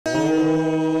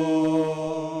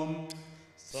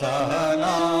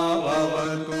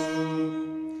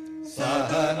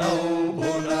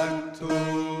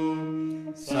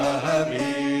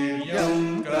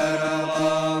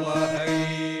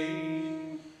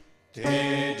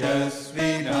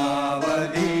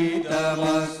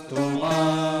तेजस्विनावधीतमस्तु मा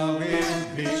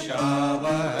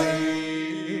विद्विषावहै।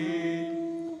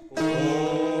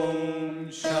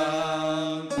 ॐ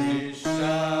शान्ति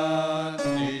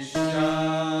शान्ति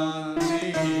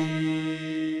शान्तिः।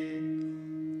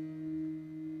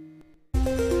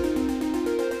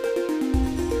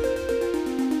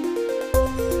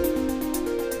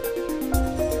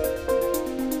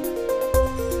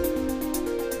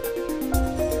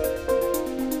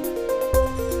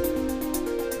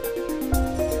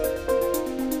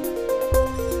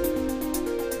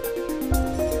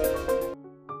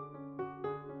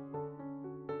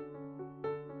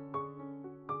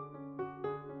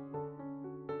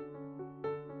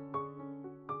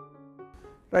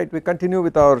 Right, we continue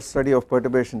with our study of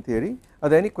perturbation theory. Are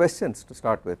there any questions to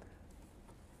start with?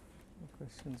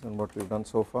 Questions on what we have done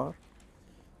so far?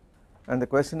 And the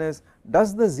question is,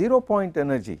 does the 0-point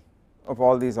energy of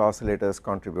all these oscillators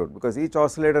contribute, because each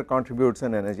oscillator contributes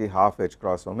an energy half h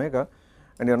cross omega,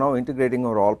 and you are now integrating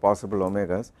over all possible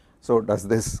omegas. So does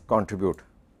this contribute?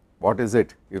 What is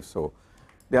it if so?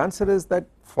 The answer is that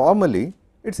formally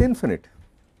it is infinite.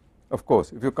 Of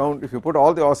course, if you put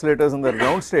all the oscillators in their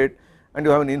ground state and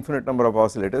you have an infinite number of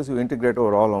oscillators, you integrate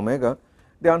over all omega,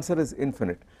 the answer is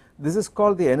infinite. This is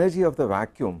called the energy of the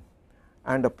vacuum,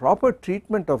 and a proper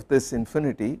treatment of this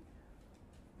infinity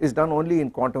is done only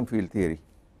in quantum field theory,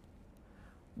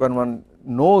 when one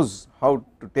knows how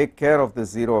to take care of this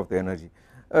zero of the energy.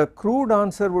 A crude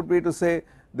answer would be to say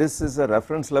this is a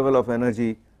reference level of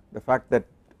energy, the fact that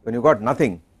when you got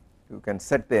nothing you can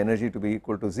set the energy to be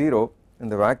equal to 0 in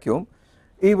the vacuum,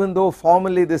 even though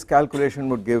formally this calculation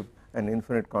would give an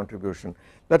infinite contribution.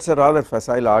 That is a rather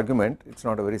facile argument, it is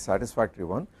not a very satisfactory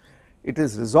one. It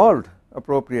is resolved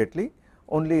appropriately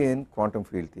only in quantum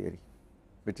field theory,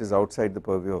 which is outside the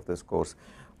purview of this course.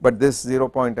 But this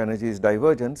 0-point energy's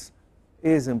divergence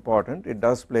is important, it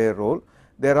does play a role.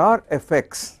 There are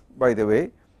effects, by the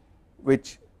way,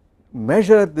 which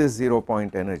measure this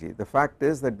 0-point energy. The fact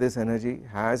is that this energy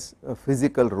has a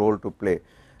physical role to play.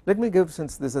 Let me give,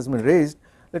 since this has been raised,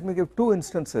 let me give two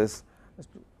instances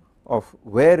of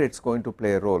where it is going to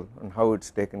play a role and how it is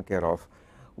taken care of.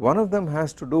 One of them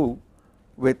has to do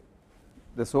with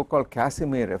the so called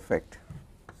Casimir effect.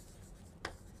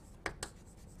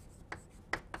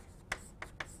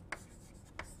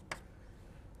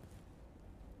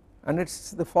 And it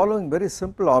is the following very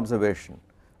simple observation.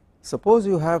 Suppose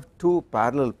you have two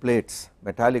parallel plates,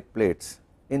 metallic plates,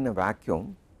 in a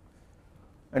vacuum,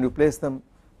 and you place them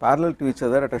parallel to each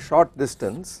other at a short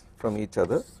distance from each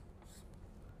other.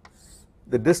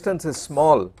 The distance is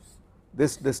small,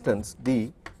 this distance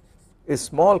d is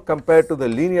small compared to the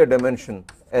linear dimension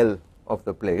L of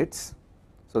the plates.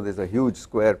 So there is a huge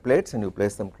square plates and you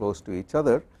place them close to each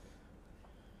other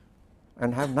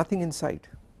and have nothing inside,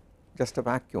 just a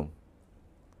vacuum.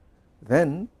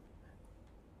 Then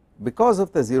because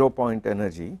of the 0-point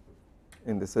energy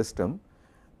in the system,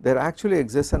 there actually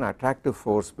exists an attractive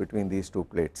force between these two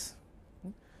plates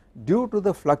due to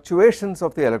the fluctuations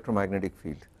of the electromagnetic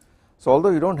field. So although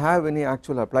you do not have any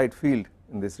actual applied field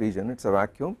in this region, it is a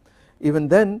vacuum, even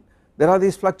then there are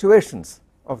these fluctuations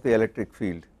of the electric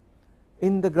field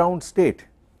in the ground state.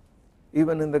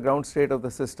 Even in the ground state of the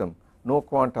system, no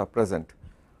quanta present,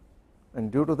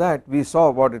 and due to that we saw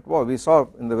what it was. We saw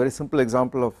in the very simple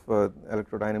example of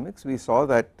electrodynamics, we saw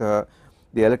that the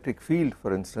electric field,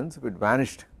 for instance, if it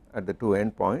vanished at the two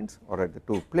end points or at the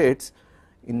two plates,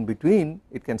 in between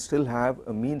it can still have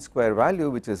a mean square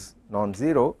value which is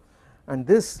non-zero, and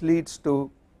this leads to,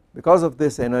 because of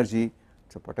this energy, it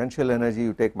is a potential energy,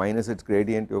 you take minus its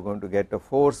gradient, you are going to get a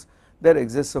force. There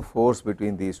exists a force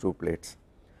between these two plates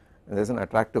and there is an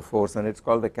attractive force, and it is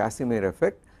called the Casimir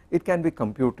effect. It can be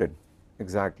computed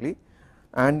exactly,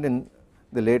 and in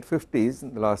the late 50s,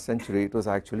 in the last century, it was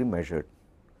actually measured.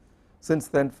 Since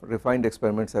then refined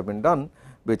experiments have been done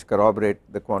which corroborate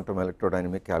the quantum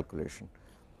electrodynamic calculation.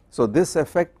 So this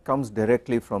effect comes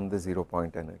directly from the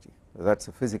 0-point energy, that is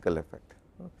a physical effect.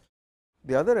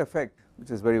 The other effect, which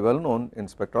is very well known in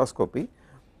spectroscopy,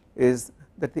 is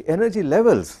that the energy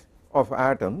levels of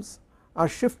atoms are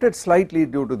shifted slightly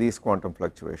due to these quantum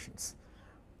fluctuations.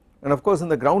 And of course in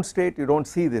the ground state you do not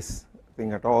see this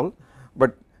thing at all,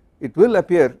 but it will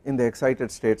appear in the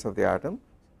excited states of the atom,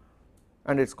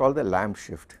 and it is called the Lamb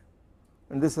shift,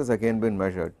 and this has again been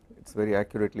measured. It is very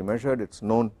accurately measured, it is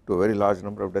known to a very large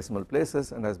number of decimal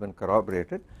places and has been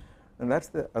corroborated, and that is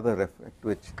the other effect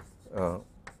which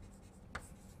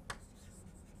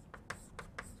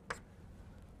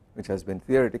has been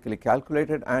theoretically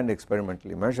calculated and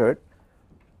experimentally measured,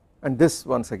 and this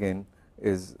once again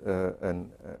is a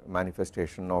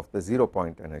manifestation of the 0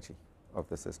 point energy of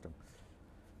the system.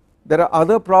 There are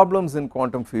other problems in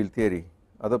quantum field theory,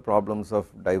 other problems of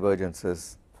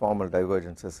divergences, formal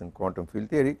divergences in quantum field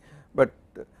theory, but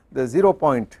the 0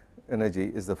 point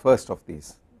energy is the first of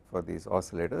these for these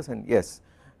oscillators, and yes,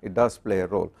 it does play a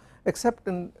role, except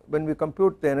when we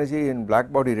compute the energy in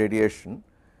black body radiation,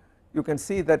 you can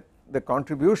see that the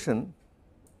contribution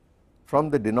from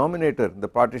the denominator, the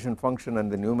partition function,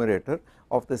 and the numerator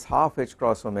of this half h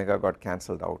cross omega got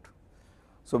cancelled out.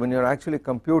 So when you are actually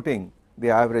computing the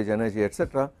average energy,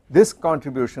 etc., this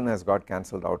contribution has got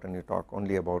cancelled out and you talk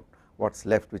only about what is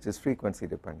left, which is frequency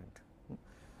dependent.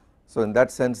 So in that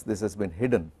sense this has been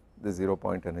hidden, the 0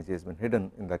 point energy has been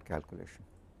hidden in that calculation.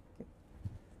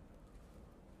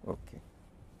 Okay.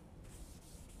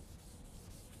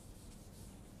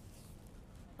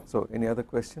 So any other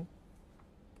question?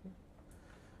 Okay.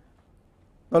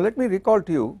 Now let me recall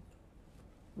to you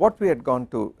what we had got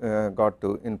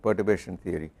to in perturbation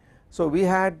theory. So we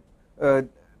had a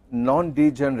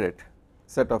non-degenerate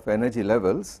set of energy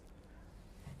levels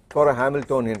for a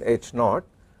Hamiltonian H naught,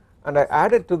 and I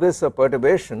added to this a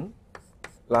perturbation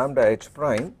lambda H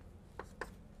prime,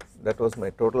 that was my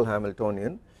total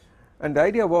Hamiltonian, and the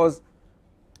idea was,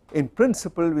 in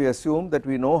principle we assume that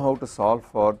we know how to solve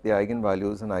for the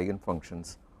eigenvalues and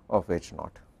eigenfunctions of H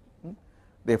naught.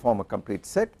 They form a complete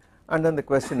set, and then the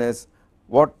question is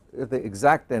what is the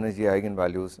exact energy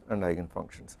eigenvalues and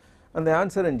eigenfunctions, and the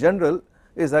answer in general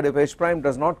is that if H prime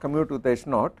does not commute with H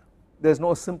naught, there is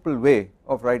no simple way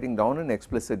of writing down an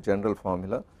explicit general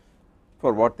formula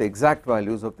for what the exact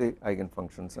values of the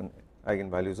eigenfunctions and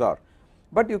eigenvalues are,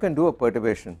 but you can do a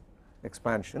perturbation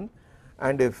expansion,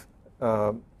 and if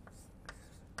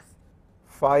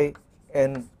phi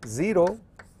n0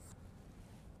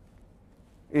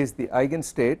 is the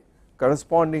eigenstate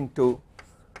corresponding to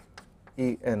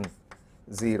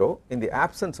En0 in the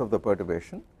absence of the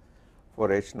perturbation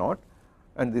for H naught,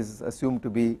 and this is assumed to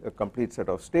be a complete set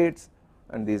of states,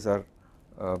 and these are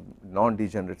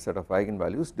non-degenerate set of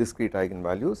eigenvalues, discrete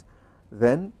eigenvalues,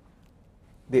 then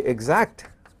the exact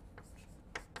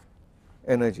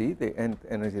energy, the nth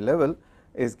energy level,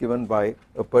 is given by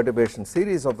a perturbation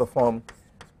series of the form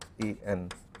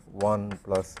En1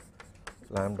 plus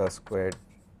lambda squared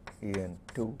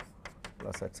En2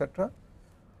 plus etc.,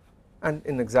 and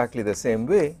in exactly the same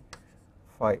way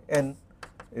phi n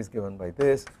is given by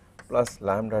this plus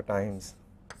lambda times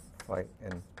phi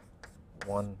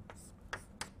n1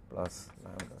 plus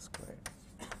lambda squared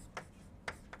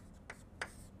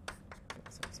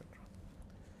plus etc.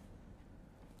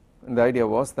 And the idea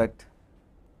was that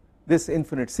this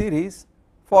infinite series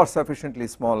for sufficiently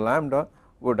small lambda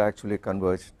would actually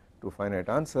converge to a finite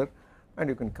answer, and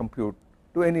you can compute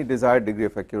to any desired degree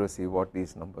of accuracy what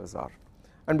these numbers are.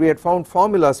 And we had found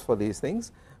formulas for these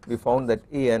things. We found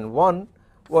that En1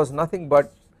 was nothing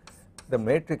but the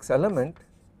matrix element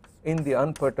in the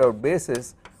unperturbed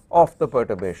basis of the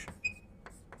perturbation.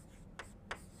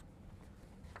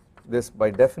 This by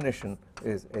definition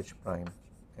is H prime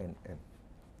Nn.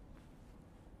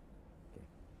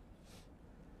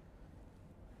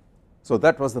 So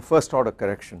that was the first order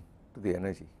correction to the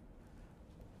energy.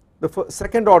 The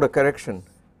second order correction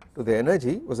to the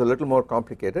energy was a little more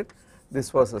complicated.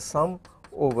 This was a sum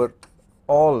over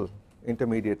all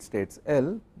intermediate states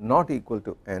L not equal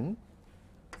to n,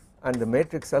 and the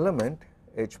matrix element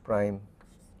H prime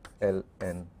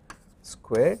Ln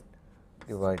squared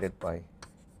divided by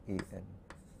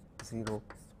En0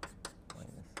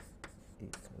 minus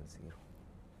El0.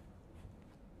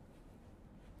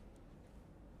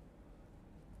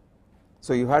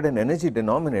 So you had an energy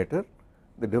denominator,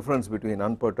 the difference between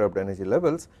unperturbed energy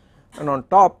levels, and on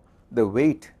top the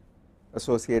weight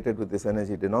associated with this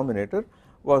energy denominator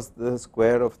was the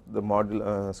square of the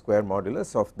square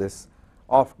modulus of this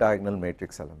off diagonal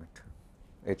matrix element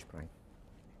H prime.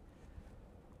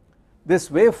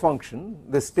 This wave function,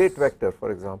 the state vector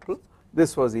for example,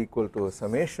 this was equal to a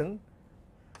summation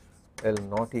L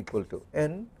not equal to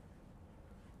n,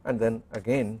 and then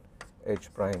again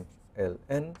H prime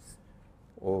Ln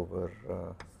over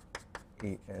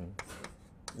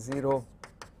En0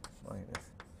 minus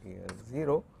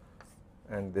El0,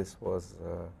 and this was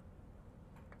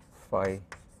phi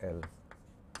L0.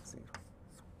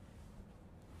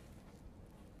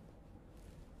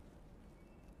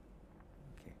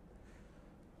 Okay.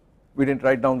 We did not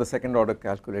write down the second order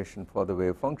calculation for the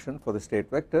wave function for the state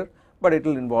vector, but it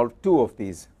will involve two of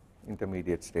these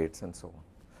intermediate states and so on.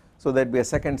 So there would be a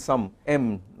second sum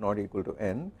m not equal to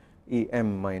n,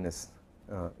 Em minus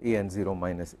En0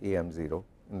 minus Em0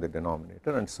 in the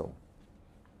denominator and so on.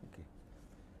 Okay.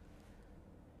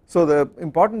 So the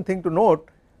important thing to note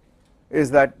is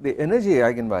that the energy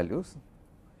eigenvalues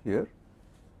here,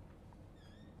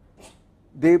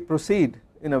 they proceed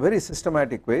in a very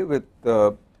systematic way with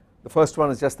the first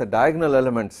one is just the diagonal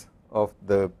elements of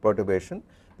the perturbation,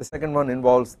 the second one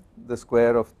involves the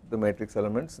square of the matrix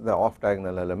elements, the off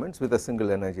diagonal elements with a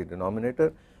single energy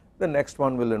denominator, the next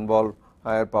one will involve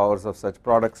higher powers of such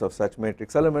products of such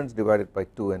matrix elements divided by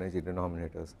 2 energy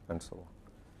denominators and so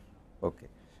on, okay.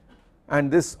 And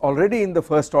this already in the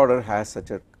first order has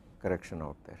such a correction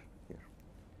out there here.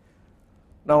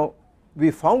 Now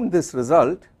we found this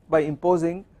result by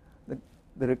imposing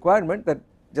the requirement that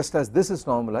just as this is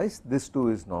normalized, this too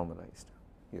is normalized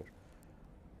here,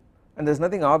 and there is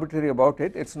nothing arbitrary about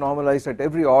it, it is normalized at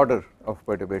every order of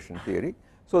perturbation theory.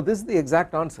 So this is the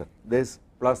exact answer, this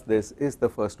plus this is the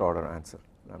first order answer,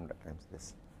 lambda times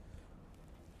this,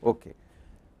 okay.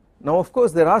 Now of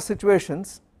course there are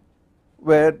situations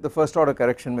where the first order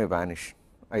correction may vanish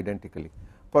identically.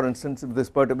 For instance, if this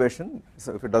perturbation,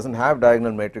 so if it does not have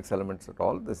diagonal matrix elements at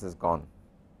all, this is gone,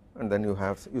 and then you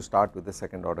start with the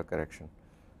second order correction,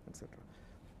 etc.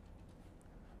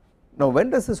 Now when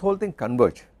does this whole thing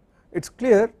converge? It is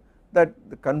clear that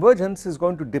the convergence is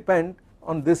going to depend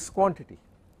on this quantity.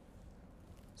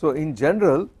 So in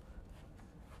general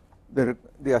the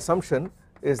assumption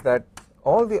is that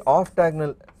all the off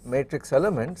diagonal matrix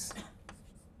elements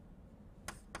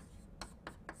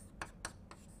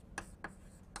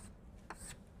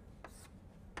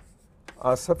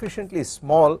are sufficiently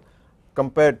small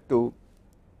compared to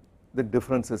the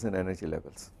differences in energy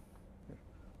levels,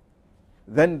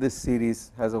 then this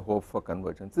series has a hope for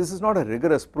convergence. This is not a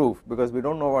rigorous proof because we do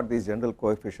not know what these general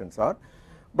coefficients are,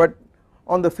 but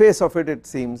on the face of it, it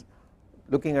seems,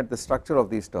 looking at the structure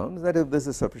of these terms, that if this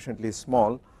is sufficiently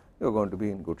small you are going to be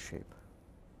in good shape,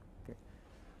 okay.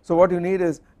 So what you need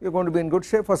is you are going to be in good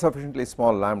shape for sufficiently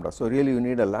small lambda, so really you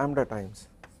need a lambda times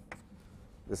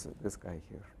this guy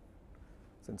here,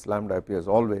 since lambda appears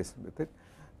always with it,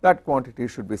 that quantity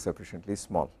should be sufficiently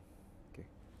small, okay.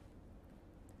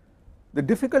 The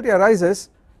difficulty arises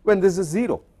when this is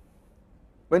 0,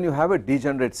 when you have a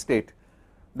degenerate state,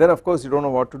 then of course you do not know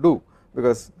what to do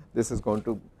because this is going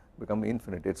to become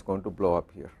infinite, it is going to blow up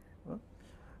here,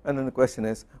 and then the question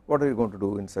is what are you going to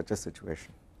do in such a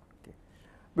situation, okay.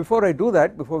 Before I do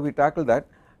that, before we tackle that,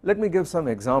 let me give some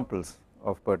examples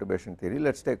of perturbation theory.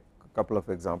 Let us take a couple of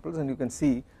examples and you can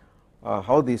see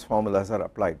how these formulas are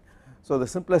applied. So the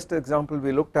simplest example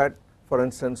we looked at, for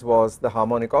instance, was the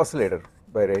harmonic oscillator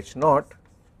where H naught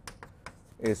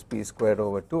is p squared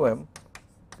over 2m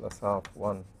plus half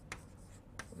 1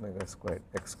 omega squared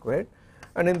x squared,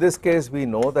 and in this case we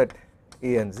know that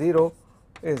En0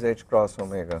 is h cross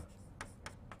omega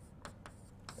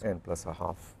n plus a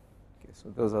half, okay. So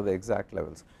those are the exact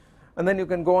levels, and then you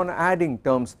can go on adding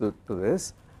terms to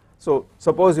this. So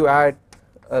suppose you add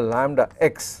a lambda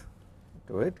x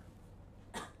to it,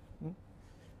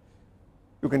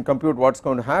 you can compute what is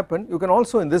going to happen. You can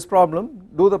also in this problem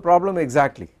do the problem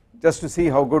exactly just to see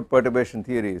how good perturbation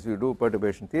theory is. You do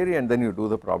perturbation theory and then you do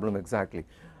the problem exactly.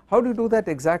 How do you do that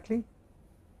exactly?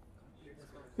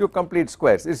 You complete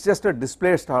squares, it is just a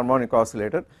displaced harmonic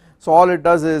oscillator, so all it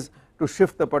does is to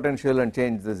shift the potential and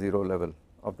change the 0 level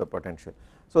of the potential.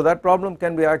 So that problem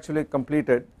can be actually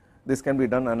completed, this can be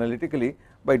done analytically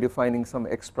by defining some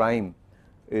x prime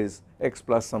is x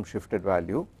plus some shifted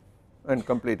value and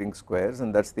completing squares,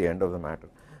 and that is the end of the matter.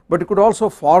 But you could also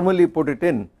formally put it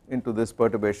into this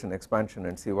perturbation expansion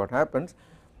and see what happens,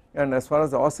 and as far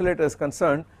as the oscillator is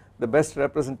concerned, the best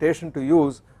representation to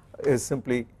use is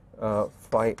simply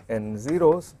phi n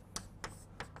zeros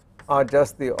are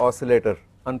just the oscillator,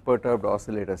 unperturbed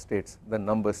oscillator states, the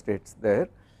number states there.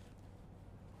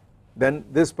 Then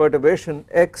this perturbation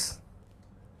x,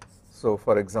 so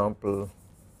for example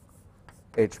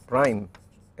h prime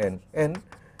n n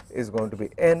is going to be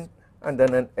n and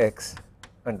then an x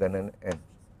and then an n.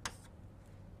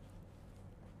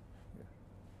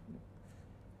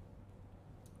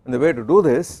 And the way to do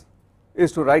this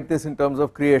is to write this in terms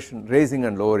of creation, raising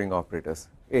and lowering operators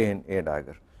a and a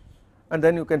dagger, and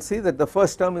then you can see that the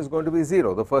first term is going to be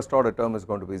 0, the first order term is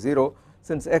going to be 0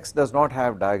 since x does not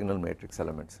have diagonal matrix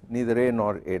elements, neither a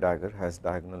nor a dagger has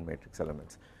diagonal matrix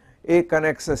elements. A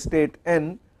connects a state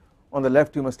n, on the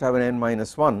left you must have an n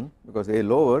minus 1 because a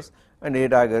lowers, and a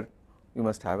dagger you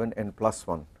must have an n plus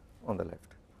 1 on the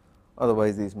left,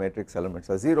 otherwise these matrix elements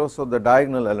are 0, so the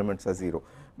diagonal elements are 0,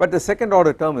 but the second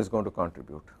order term is going to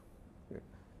contribute,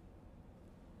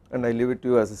 and I leave it to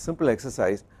you as a simple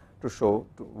exercise to show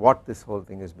what this whole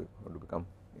thing is going to become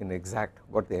in exact,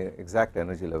 what the exact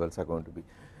energy levels are going to be.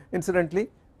 Incidentally,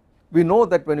 we know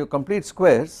that when you complete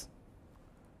squares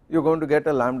you are going to get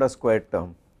a lambda squared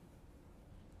term,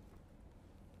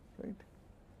 right,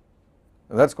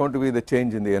 and that is going to be the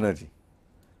change in the energy,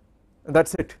 and that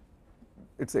is it,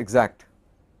 it is exact.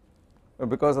 And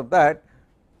because of that,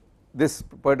 this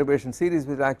perturbation series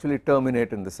will actually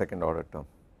terminate in the second order term,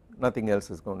 nothing else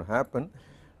is going to happen,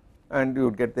 and you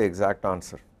would get the exact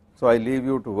answer. So I leave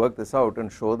you to work this out and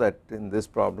show that in this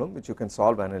problem, which you can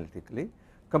solve analytically,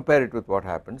 compare it with what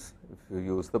happens if you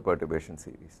use the perturbation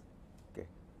series. Okay.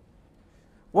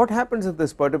 What happens if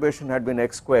this perturbation had been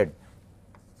x squared?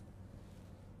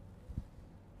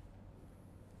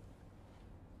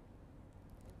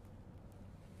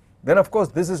 Then of course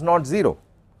this is not 0,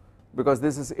 because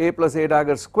this is a plus a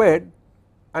dagger squared,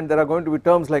 and there are going to be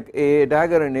terms like a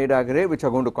dagger and a dagger a which are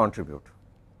going to contribute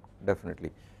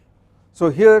definitely. So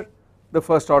here the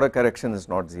first order correction is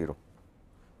not 0,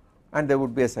 and there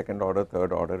would be a second order,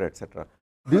 third order, etc.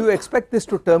 Do you expect this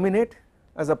to terminate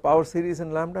as a power series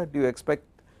in lambda? Do you expect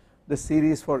the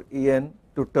series for En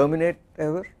to terminate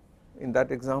ever in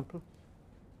that example?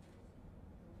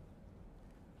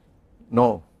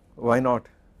 No, why not?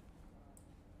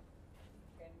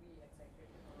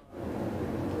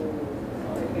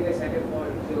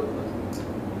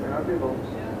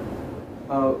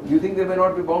 You think there may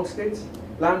not be bound states?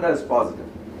 Lambda is positive.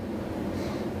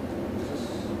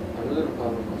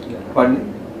 Pardon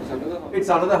me? It's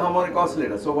another harmonic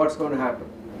oscillator, so what's going to happen?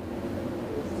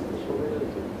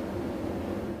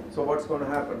 So what's going to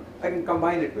happen? I can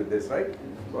combine it with this, right?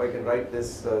 So I can write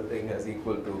this thing as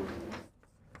equal to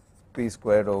p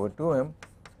squared over 2m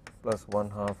plus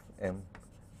 1/2 m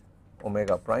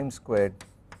omega prime squared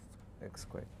x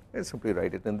squared. I'll simply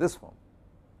write it in this form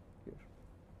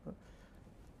here,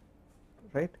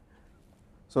 right?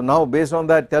 So now based on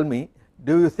that, tell me,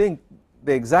 do you think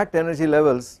the exact energy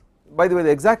levels, by the way the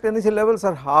exact energy levels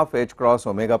are half h cross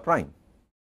omega prime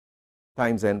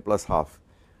times n plus half,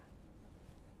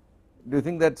 do you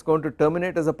think that is going to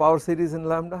terminate as a power series in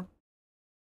lambda?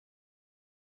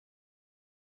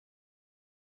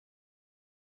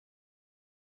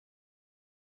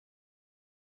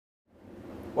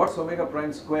 What's omega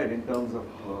prime squared in terms of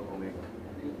omega?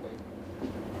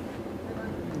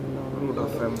 Root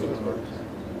of m.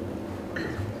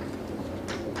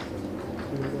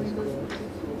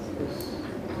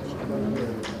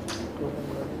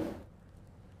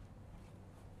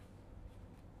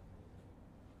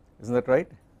 Isn't that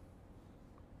right?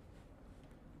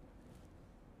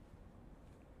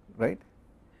 Right?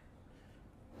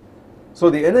 So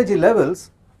the energy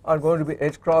levels are going to be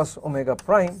h cross omega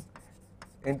prime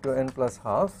into n plus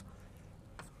half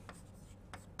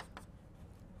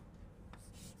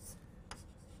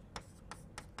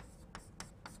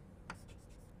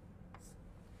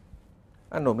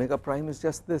and omega prime is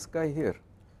just this guy here.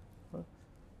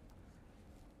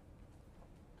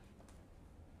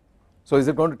 So is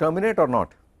it going to terminate or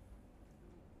not?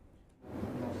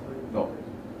 No,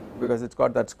 because it's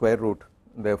got that square root.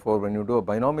 Therefore when you do a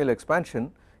binomial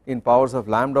expansion in powers of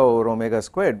lambda over omega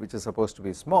squared, which is supposed to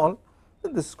be small,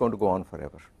 then this is going to go on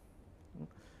forever.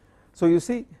 So you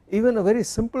see, even a very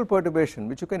simple perturbation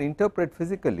which you can interpret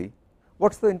physically,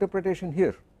 what's the interpretation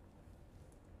here?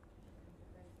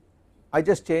 I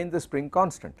just change the spring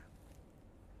constant,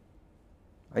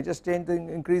 I just change the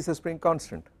increase the spring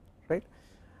constant, right?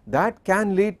 That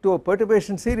can lead to a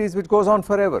perturbation series which goes on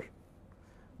forever,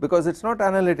 because it is not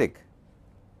analytic,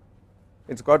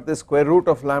 it has got this square root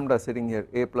of lambda sitting here,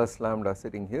 a plus lambda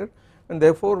sitting here, and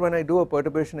therefore when I do a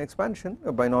perturbation expansion,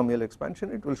 a binomial expansion,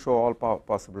 it will show all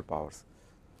possible powers,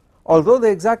 although the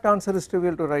exact answer is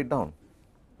trivial to write down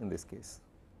in this case.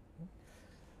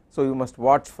 So you must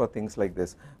watch for things like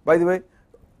this. By the way,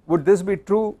 would this be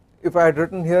true if I had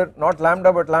written here not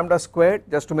lambda but lambda squared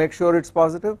just to make sure it is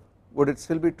positive? Would it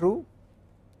still be true?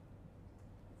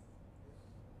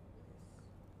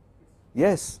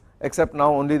 Yes, except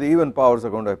now only the even powers are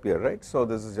going to appear, right? So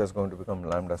this is just going to become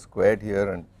lambda squared here,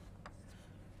 and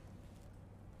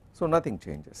so nothing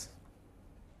changes.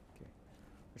 Okay.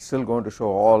 It's still going to show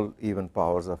all even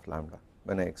powers of lambda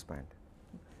when I expand.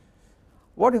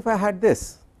 What if I had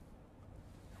this?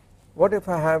 What if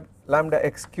I have lambda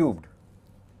x cubed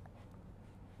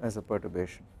as a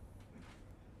perturbation?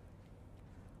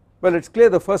 Well, it is clear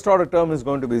the first order term is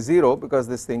going to be 0 because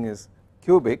this thing is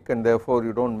cubic, and therefore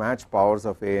you do not match powers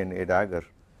of a and a dagger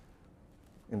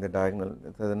in the diagonal,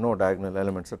 there are no diagonal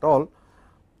elements at all,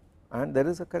 and there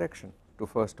is a correction to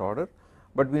first order,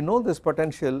 but we know this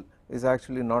potential is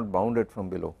actually not bounded from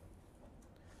below.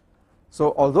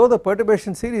 So although the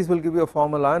perturbation series will give you a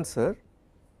formal answer,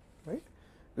 right,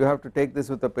 you have to take this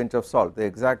with a pinch of salt, the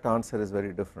exact answer is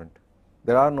very different.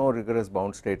 There are no rigorous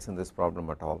bound states in this problem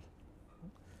at all.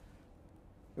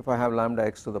 if I have lambda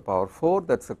x to the power 4,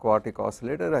 that is a quartic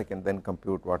oscillator, I can then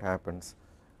compute what happens,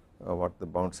 what the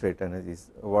bound state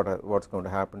energies, what is going to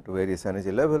happen to various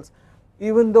energy levels,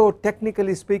 even though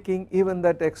technically speaking even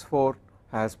that x4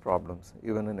 has problems,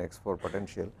 even in x4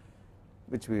 potential,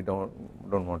 which we don't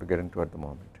want to get into at the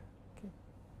moment. Okay.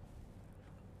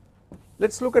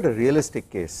 Let us look at a realistic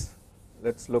case.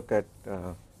 Let us look at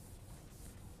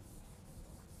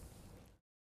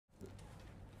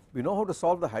we know how to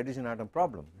solve the hydrogen atom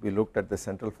problem. We looked at the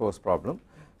central force problem.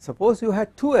 Suppose you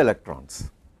had 2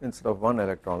 electrons instead of 1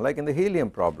 electron, like in the helium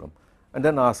problem, and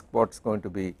then ask what is going to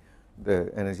be the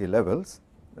energy levels,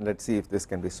 and let us see if this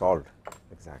can be solved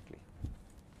exactly.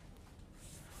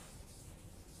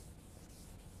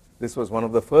 This was one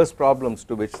of the first problems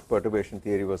to which perturbation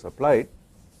theory was applied.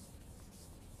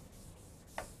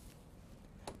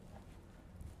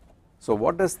 So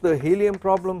what does the helium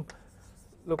problem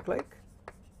look like?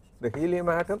 The helium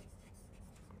atom,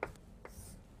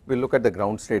 we will look at the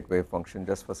ground state wave function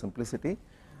just for simplicity.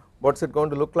 What is it going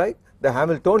to look like? The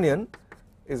Hamiltonian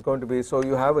is going to be, so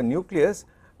you have a nucleus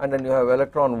and then you have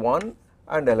electron 1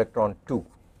 and electron 2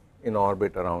 in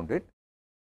orbit around it.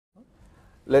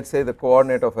 Let us say the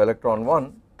coordinate of electron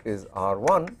 1 is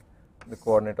r1, the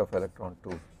coordinate of electron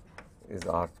 2 is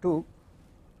r2,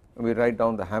 and we write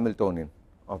down the Hamiltonian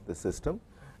of the system.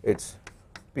 It is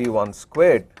p1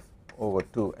 squared over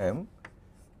 2m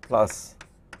plus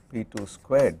p2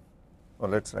 squared, or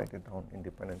let us write it down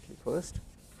independently first,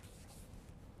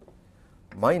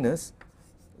 minus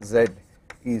z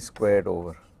e squared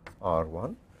over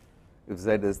r1, if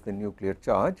z is the nuclear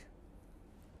charge,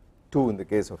 2 in the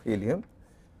case of helium.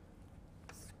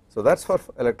 So that is for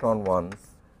electron 1,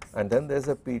 and then there is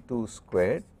a p2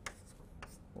 squared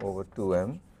over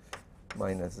 2m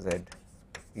minus z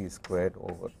e squared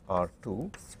over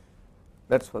r2,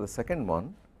 that is for the second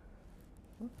one,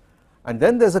 and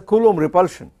then there is a Coulomb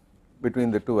repulsion between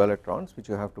the 2 electrons which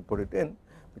you have to put it in,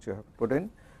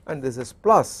 and this is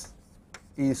plus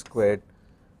e squared.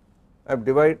 I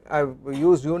have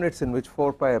used units in which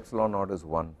 4 pi epsilon naught is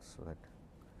 1, so that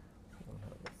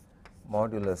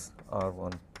modulus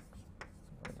r1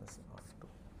 minus r2,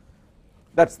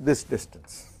 that is this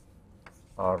distance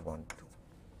r12. Okay.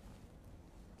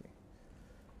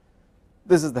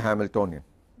 This is the Hamiltonian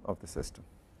of the system.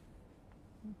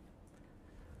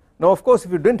 Now of course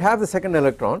if you did not have the second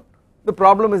electron, the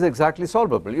problem is exactly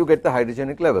solvable, you get the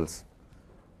hydrogenic levels,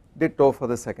 ditto for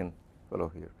the second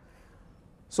fellow here.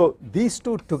 So these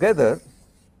two together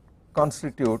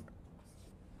constitute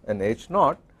an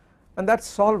H0, and that is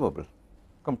solvable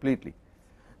completely,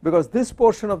 because this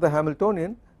portion of the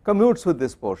Hamiltonian commutes with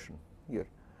this portion here.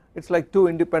 It is like 2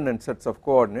 independent sets of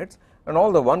coordinates, and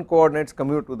all the 1 coordinates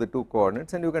commute with the 2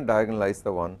 coordinates, and you can diagonalize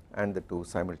the 1 and the 2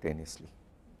 simultaneously.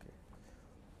 Okay.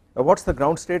 Now what is the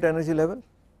ground state energy level?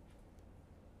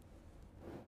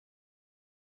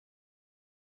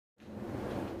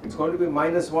 It is going to be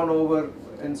minus 1 over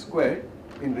n squared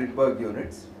in Rydberg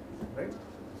units, right,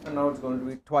 and now it is going to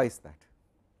be twice that.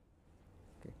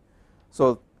 Okay.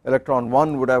 So electron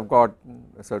 1 would have got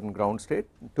a certain ground state,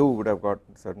 2 would have got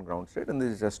a certain ground state, and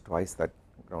this is just twice that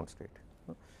ground state.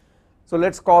 So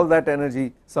let us call that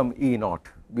energy some E0.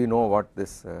 We know what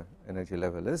this energy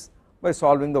level is. By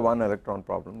solving the 1 electron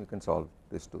problem you can solve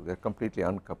this too, they are completely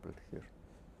uncoupled here.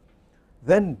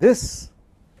 Then this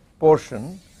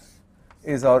portion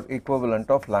is our equivalent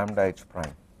of lambda h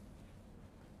prime,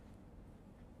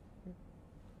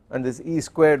 and this E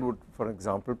squared would for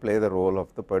example play the role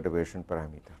of the perturbation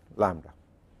parameter lambda.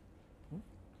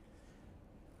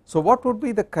 So what would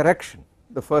be the correction,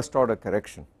 the first order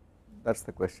correction? That is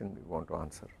the question we want to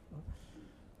answer.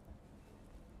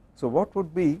 So what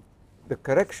would be the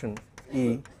correction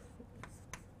E1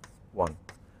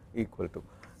 equal to,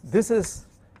 this is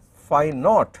phi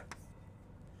naught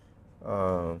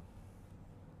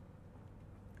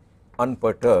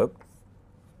unperturbed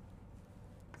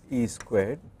E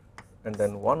squared, and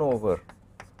then 1 over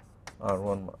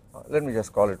R1, let me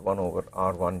just call it 1 over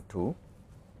R12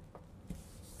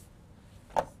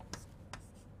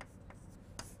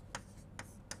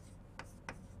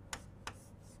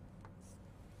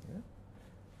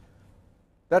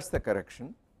 that is the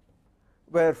correction,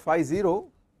 where phi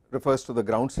 0 refers to the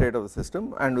ground state of the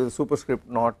system and with superscript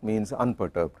naught means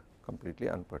unperturbed, completely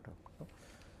unperturbed.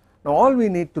 Now all we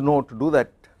need to know to do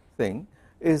that thing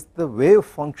is the wave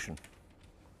function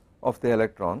of the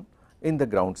electron in the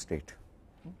ground state.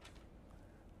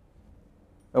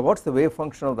 Now what is the wave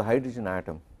function of the hydrogen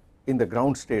atom in the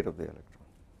ground state of the electron?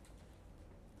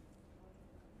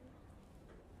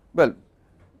 Well,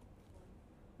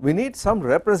 we need some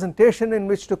representation in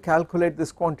which to calculate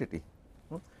this quantity,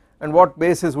 And what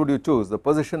basis would you choose, the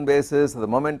position basis, the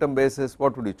momentum basis,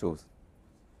 what would you choose?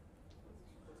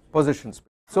 Position space.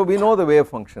 So we know the wave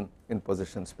function in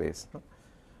position space.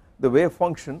 The wave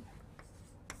function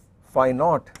phi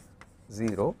naught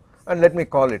 0, and let me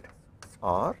call it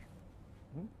r.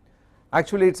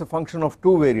 Actually it is a function of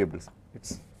two variables, it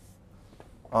is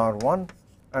r1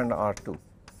 and r2,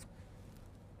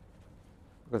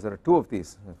 because there are two of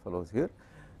these fellows here.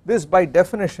 This by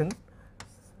definition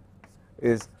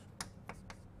is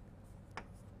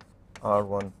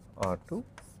r1 r2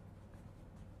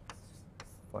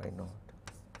 phi naught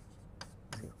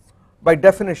 0. By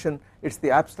definition it is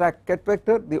the abstract ket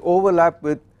vector, the overlap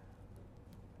with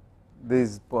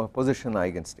these position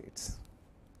eigenstates.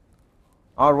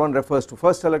 R1 refers to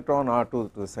first electron,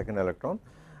 R2 to the second electron,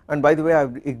 and by the way I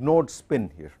have ignored spin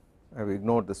here, I have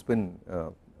ignored the spin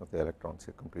of the electrons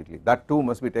here completely. That too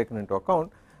must be taken into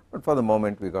account, but for the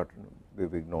moment we have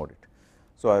ignored it.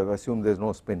 So I have assumed there is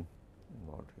no spin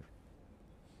involved here.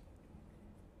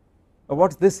 Now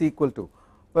what is this equal to?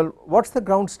 Well, what is the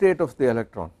ground state of the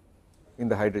electron in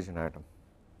the hydrogen atom?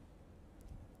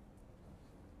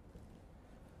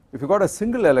 If you got a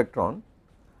single electron,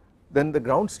 then the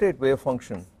ground state wave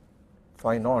function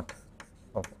phi naught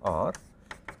of r,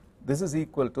 this is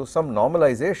equal to some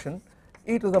normalization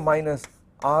e to the minus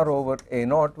r over a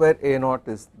naught, where a naught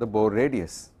is the Bohr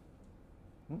radius,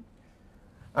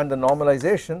 and the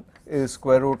normalization is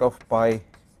square root of pi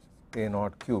a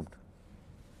naught cubed.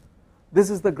 This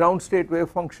is the ground state wave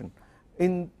function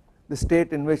in the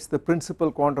state in which the principal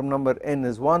quantum number n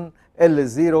is 1, L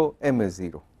is 0, m is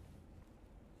 0,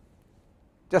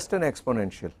 just an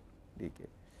exponential decay,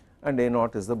 and a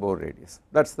naught is the Bohr radius,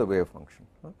 that is the wave function.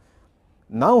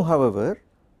 Now however,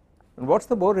 and what is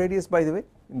the Bohr radius by the way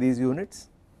in these units?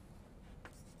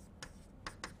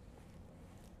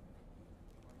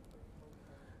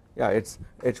 Yeah, it is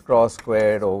h cross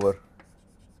squared over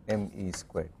me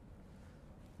squared,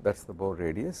 that is the Bohr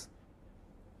radius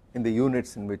in the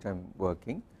units in which I am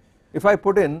working. If I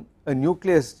put in a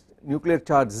nuclear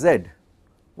charge Z,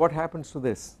 what happens to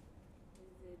this?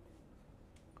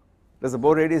 Does the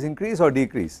Bohr radius increase or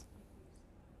decrease?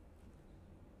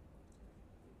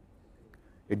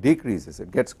 It decreases,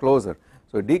 it gets closer,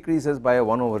 so it decreases by a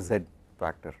 1 over Z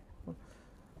factor.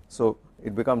 So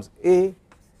it becomes A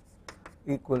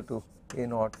equal to A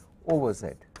naught over Z.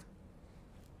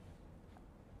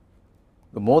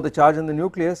 The more the charge in the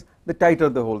nucleus, the tighter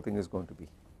the whole thing is going to be.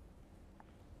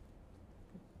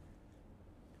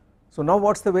 So now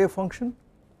what is the wave function?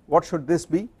 What should this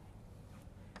be?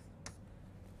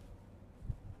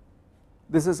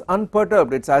 This is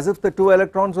unperturbed, it is as if the two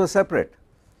electrons were separate.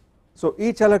 So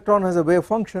each electron has a wave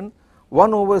function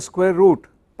 1 over square root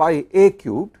pi a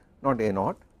cubed, not a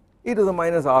naught, e to the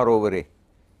minus r over a.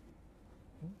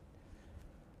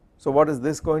 So what is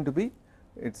this going to be?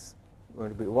 It is going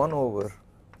to be 1 over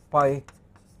pi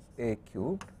a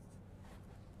cubed,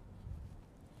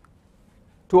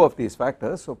 two of these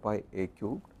factors, so pi a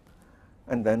cubed,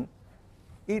 and then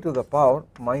e to the power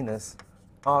minus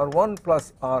r1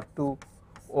 plus r2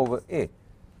 over a,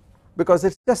 because it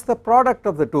is just the product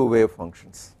of the two wave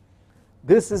functions.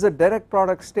 This is a direct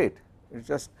product state, it is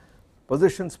just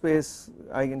position space.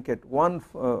 I can get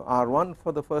r1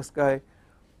 for the first guy,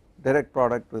 direct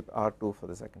product with r2 for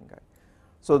the second guy.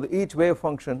 So each wave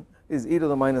function is e to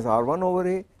the minus r1 over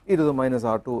a, e to the minus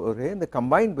r2 over a, and the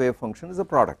combined wave function is a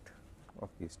product of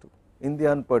these two in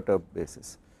the unperturbed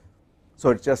basis. So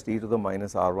it is just e to the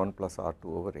minus r1 plus r2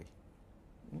 over a.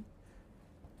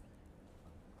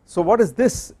 So what is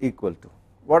this equal to?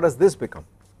 What does this become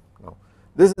now?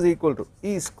 This is equal to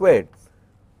E squared,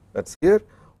 that is here,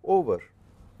 over,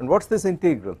 and what is this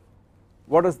integral?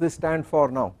 What does this stand for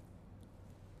now?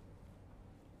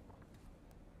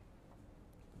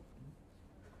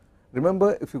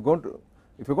 Remember, if you are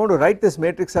going to write this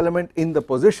matrix element in the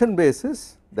position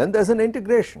basis, then there is an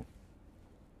integration,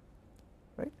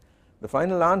 right? The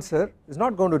final answer is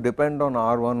not going to depend on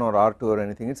R1 or R2 or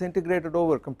anything, it is integrated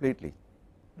over completely.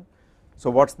 So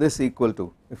what is this equal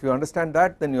to? If you understand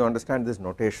that, then you understand this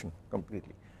notation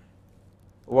completely.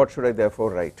 What should I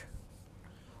therefore write?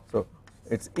 So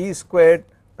it is E squared,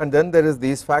 and then there is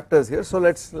these factors here, so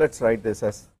let us write this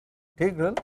as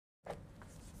integral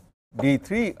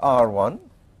d3 r1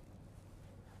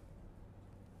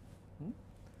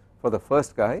 for the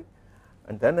first guy,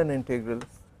 and then an integral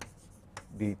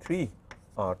d3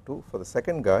 r2 for the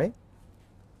second guy,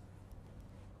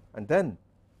 and then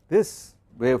this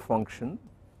wave function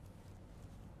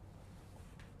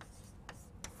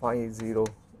phi 0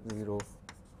 0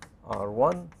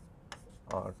 r1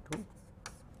 r2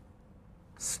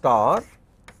 star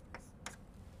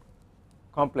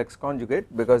complex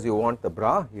conjugate because you want the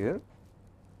bra here,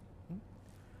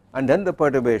 and then the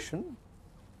perturbation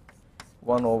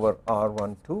 1 over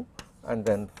r12 and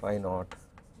then phi naught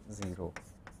 0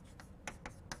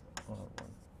 r1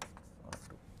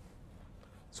 r2.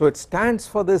 So it stands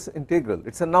for this integral,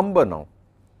 it is a number now,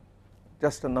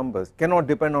 just a number, cannot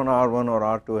depend on r1 or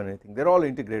r2 or anything, they are all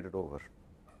integrated over.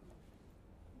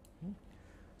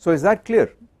 So is that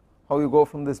clear how you go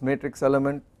from this matrix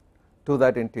element to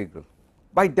that integral?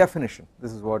 By definition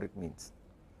this is what it means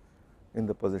in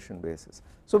the position basis.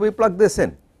 So we plug this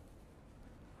in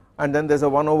and then there is a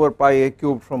 1 over pi a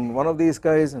cubed from one of these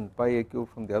guys and pi a cubed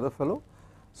from the other fellow.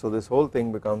 So this whole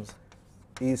thing becomes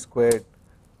e squared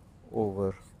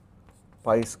over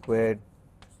pi squared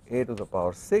a to the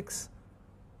power 6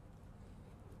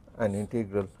 and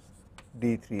integral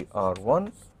d3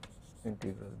 r1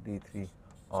 integral d3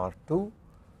 r2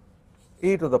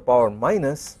 e to the power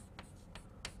minus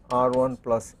r1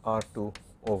 plus r2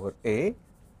 over a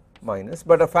minus,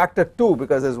 but a factor 2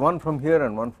 because there is one from here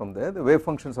and one from there, the wave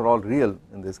functions are all real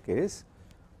in this case,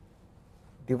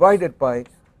 divided by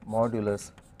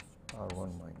modulus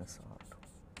r1 minus r2.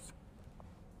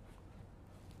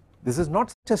 This is not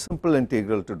such a simple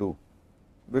integral to do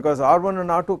because r1 and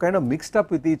r2 kind of mixed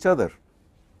up with each other,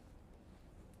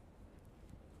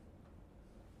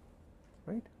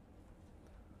 right,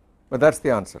 but that is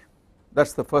the answer, that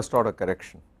is the first order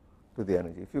correction to the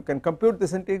energy. If you can compute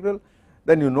this integral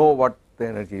then you know what the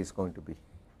energy is going to be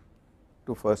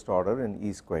to first order in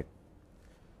E squared.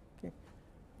 Okay.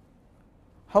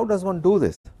 How does one do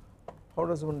this? How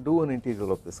does one do an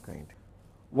integral of this kind?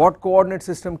 What coordinate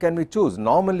system can we choose?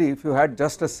 Normally if you had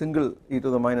just a single e to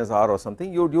the minus r or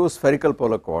something you would use spherical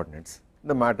polar coordinates,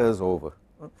 the matter is over,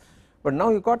 but now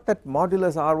you got that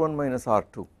modulus r1 minus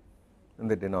r2 in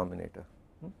the denominator.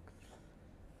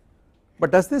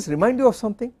 But does this remind you of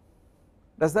something?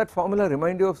 Does that formula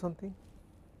remind you of something?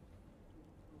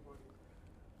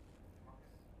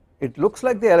 It looks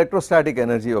like the electrostatic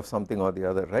energy of something or the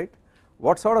other, right?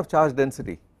 What sort of charge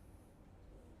density?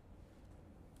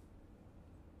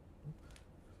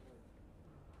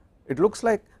 It looks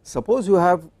like, suppose you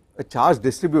have a charge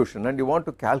distribution and you want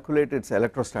to calculate its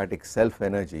electrostatic self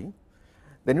energy,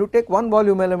 then you take one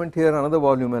volume element here, another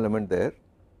volume element there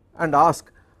and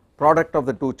ask product of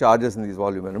the two charges in these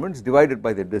volume elements divided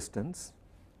by the distance,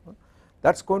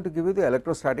 that is going to give you the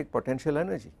electrostatic potential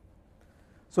energy.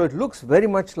 So it looks very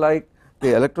much like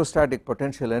the electrostatic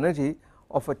potential energy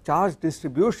of a charge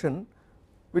distribution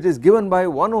which is given by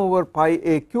 1 over pi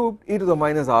a cubed e to the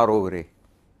minus r over a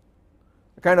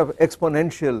kind of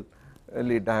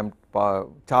exponentially damped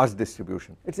charge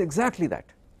distribution. It is exactly that,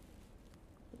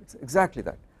 it is exactly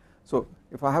that. So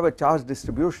if I have a charge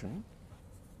distribution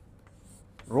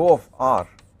rho of r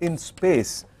in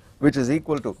space which is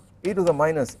equal to e to the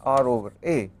minus r over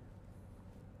a,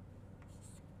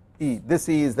 E, this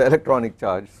E is the electronic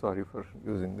charge, sorry for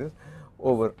using this,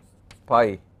 over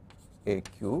pi a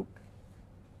cubed,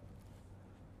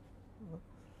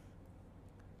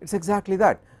 it is exactly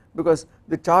that because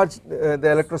the charge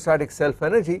the electrostatic self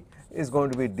energy is going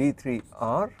to be d3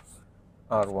 r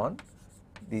r1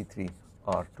 d3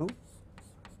 r2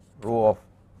 rho of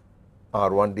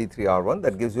r1 d3 r1,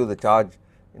 that gives you the charge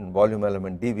in volume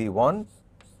element dV1 .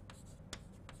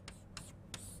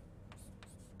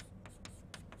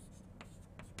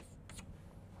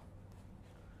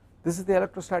 This is the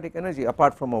electrostatic energy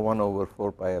apart from a 1 over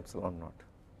 4 pi epsilon naught.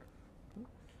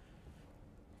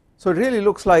 So it really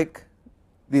looks like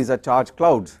these are charge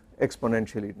clouds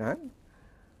exponentially damped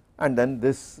and then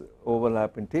this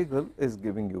overlap integral is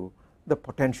giving you the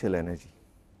potential energy,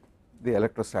 the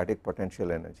electrostatic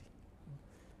potential energy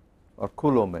or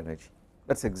Coulomb energy,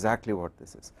 that is exactly what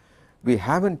this is. We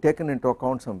have not taken into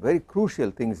account some very crucial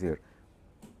things here,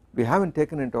 we have not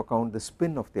taken into account the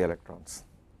spin of the electrons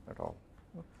at all.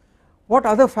 What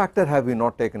other factor have we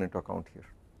not taken into account here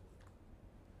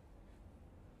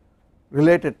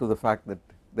related to the fact that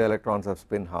the electrons have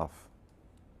spin half?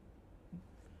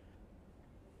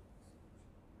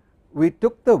 We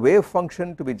took the wave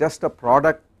function to be just a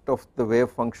product of the wave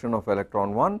function of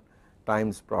electron 1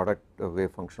 times product of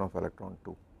wave function of electron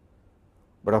 2,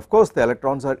 but of course the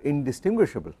electrons are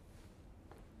indistinguishable.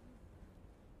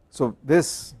 So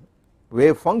this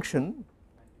wave function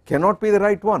cannot be the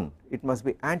right one, it must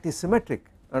be antisymmetric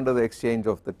under the exchange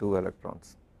of the two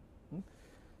electrons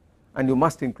and you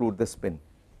must include the spin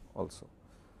also.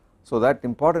 So that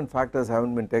important factors have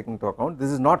not been taken into account. This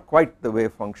is not quite the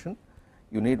wave function,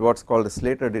 you need what is called a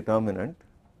Slater determinant,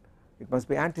 it must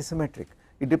be antisymmetric,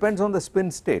 it depends on the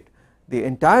spin state, the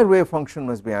entire wave function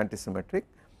must be antisymmetric.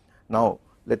 Now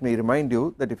let me remind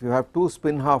you that if you have two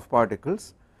spin half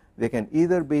particles, they can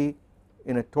either be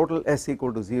in a total S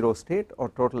equal to 0 state or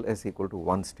total S equal to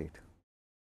 1 state.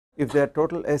 If they are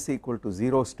total S equal to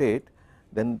 0 state,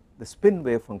 then the spin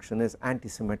wave function is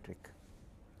antisymmetric,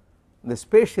 the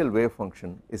spatial wave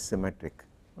function is symmetric,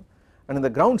 and in the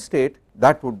ground state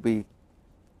that would be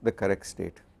the correct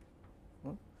state,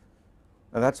 and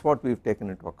that is what we have taken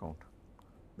into account.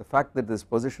 The fact that this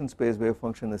position space wave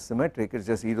function is symmetric is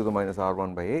just e to the minus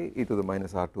r1 by a, e to the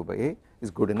minus r2 by a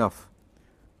is good enough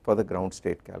for the ground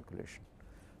state calculation.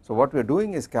 So what we are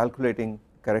doing is calculating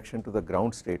correction to the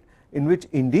ground state, in which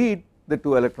indeed the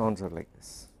two electrons are like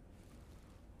this,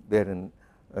 they are in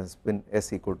a spin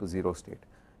S equal to 0 state.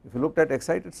 If you looked at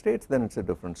excited states, then it is a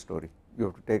different story, you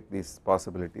have to take these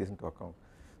possibilities into account.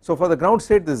 So for the ground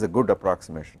state this is a good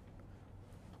approximation,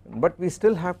 but we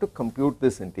still have to compute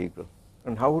this integral,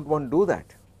 and how would one do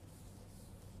that?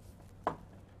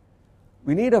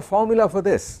 We need a formula for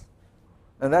this,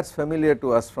 and that is familiar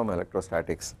to us from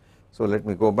electrostatics. So let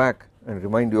me go back and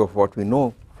remind you of what we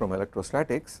know from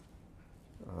electrostatics.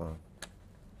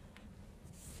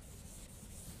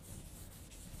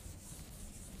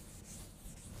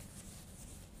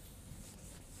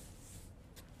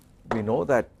 We know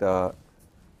that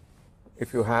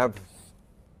if you have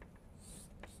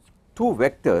two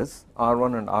vectors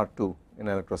r1 and r2 in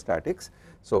electrostatics,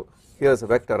 so here is a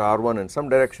vector r1 in some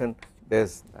direction, there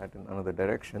is that in another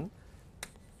direction,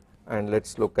 and let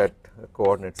us look at a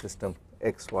coordinate system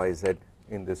x, y, z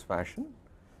in this fashion,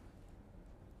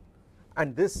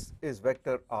 and this is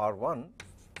vector r1,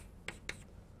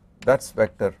 that is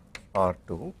vector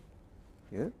r2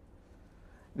 here.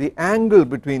 The angle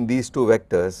between these two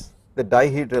vectors, the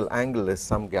dihedral angle is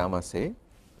some gamma say,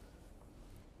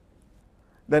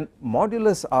 then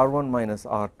modulus r1 minus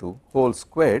r2 whole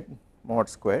squared, mod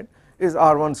squared, is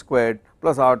r1 squared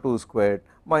plus r2 squared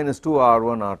minus 2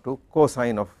 r1 r2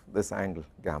 cosine of this angle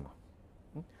gamma.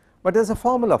 But there is a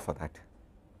formula for that,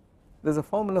 there is a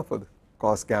formula for the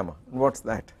cos gamma, and what is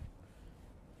that?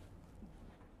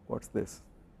 What is this?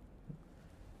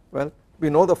 Well, we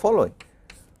know the following,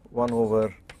 1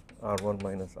 over r1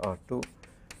 minus r2.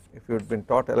 If you had been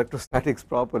taught electrostatics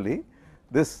properly,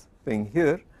 this thing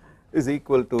here is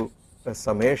equal to a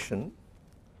summation,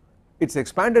 it is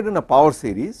expanded in a power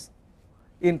series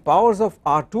in powers of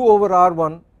r2 over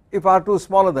r1 if r2 is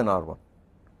smaller than r1,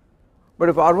 but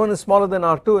if r1 is smaller than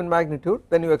r2 in magnitude,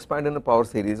 then you expand in a power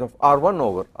series of r1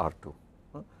 over r2.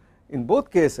 In both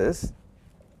cases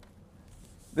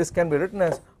this can be written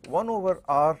as 1 over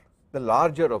r, the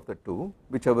larger of the two,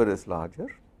 whichever is larger,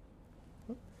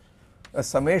 a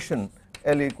summation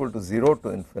L equal to 0 to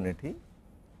infinity,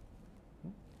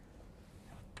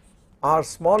 r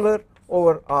smaller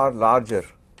over r larger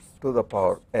to the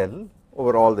power L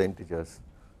over all the integers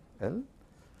L,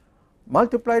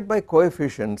 multiplied by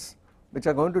coefficients which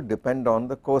are going to depend on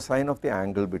the cosine of the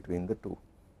angle between the two,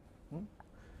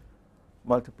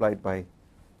 multiplied by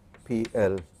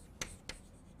PL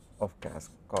of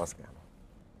cos gamma.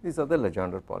 These are the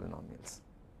Legendre polynomials,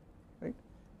 right.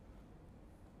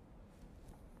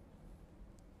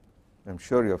 I am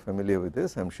sure you are familiar with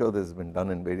this, I am sure this has been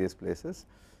done in various places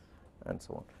and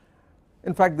so on.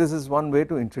 In fact, this is one way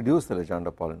to introduce the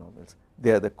Legendre polynomials.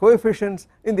 They are the coefficients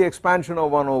in the expansion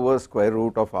of 1 over square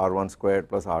root of r1 squared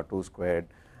plus r2 squared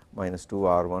minus 2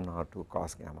 r1 r2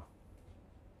 cos gamma,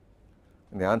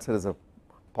 and the answer is a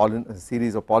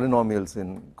series of polynomials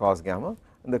in cos gamma,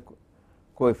 and the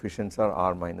coefficients are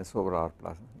r minus over r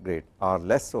plus r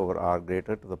less over r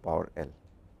greater to the power L.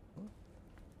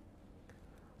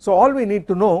 So all we need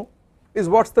to know is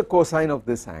what is the cosine of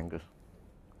this angle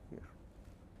here.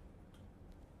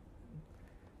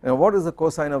 Now what is the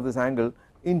cosine of this angle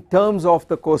in terms of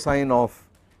the cosine of,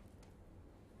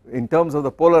 in terms of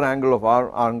the polar angle of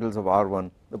angles of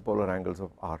r1, the polar angles of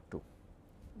r2.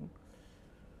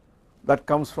 That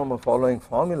comes from a following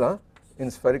formula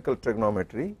in spherical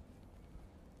trigonometry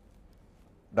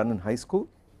done in high school.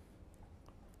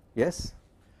 Yes,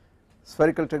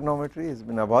 spherical trigonometry has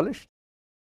been abolished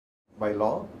by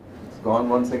law, it is gone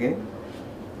once again,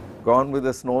 gone with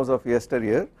the snows of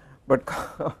yesteryear, but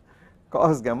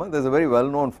cos gamma, there is a very well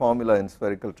known formula in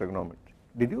spherical trigonometry.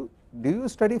 Do you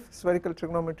study spherical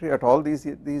trigonometry at all these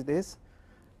days?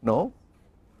 No,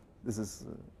 this is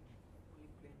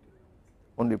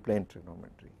only plane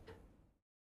trigonometry.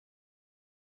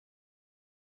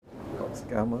 Cos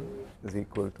gamma is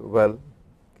equal to, well,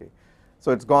 okay,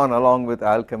 so it is gone along with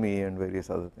alchemy and various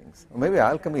other things. Or maybe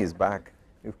alchemy is back.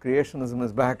 If creationism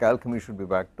is back, alchemy should be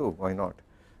back too, why not?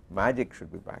 Magic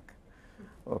should be back,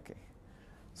 okay.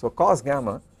 So cos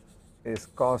gamma is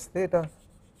cos theta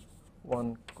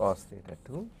 1 cos theta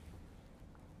 2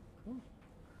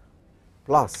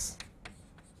 plus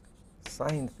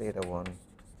sin theta 1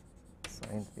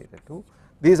 sin theta 2.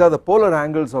 These are the polar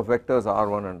angles of vectors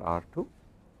r1 and r2,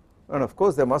 and of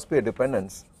course there must be a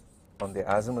dependence on the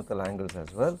azimuthal angles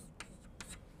as well,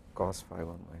 cos phi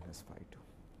 1 minus phi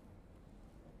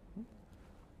 2.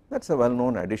 That is a well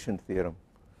known addition theorem.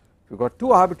 If you got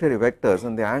two arbitrary vectors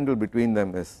and the angle between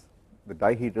them is, the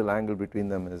dihedral angle between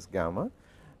them is gamma,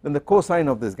 then the cosine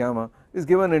of this gamma is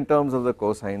given in terms of the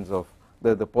cosines of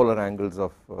the polar angles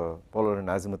of polar and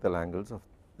azimuthal angles of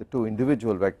the two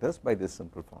individual vectors by this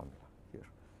simple formula here.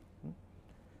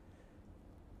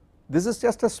 This is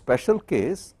just a special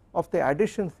case of the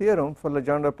addition theorem for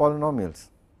Legendre polynomials,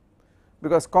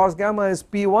 because cos gamma is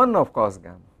P1 of cos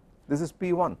gamma, this is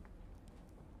P1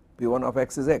 of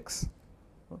x is x,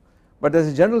 but there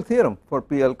is a general theorem for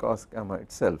PL cos gamma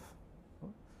itself.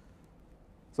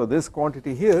 So this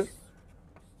quantity here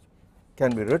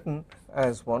can be written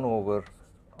as 1 over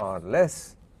r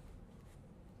less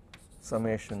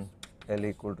summation L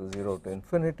equal to 0 to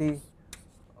infinity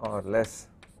r less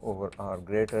over r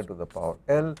greater to the power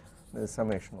L, there is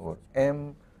summation over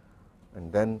m,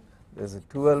 and then there is a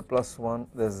 2L plus 1,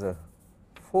 there is a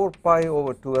 4 pi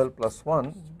over 2L plus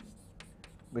 1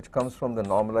 which comes from the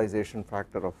normalization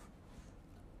factor of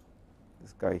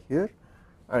this guy here,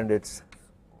 and it is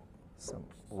some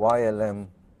YLM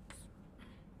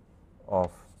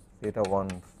of theta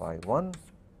 1 phi 1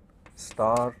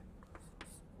 star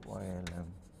YLM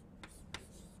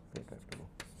theta 2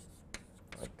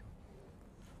 phi 2,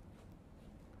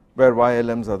 where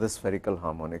YLMs are the spherical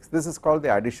harmonics. This is called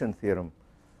the addition theorem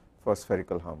for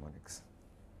spherical harmonics.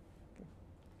 Okay.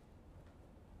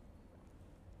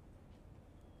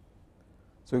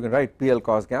 So you can write PL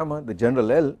cos gamma, the general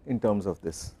L, in terms of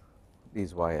these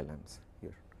YLMs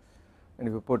here, and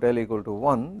if you put L equal to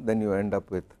 1, then you end up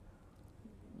with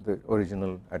the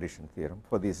original addition theorem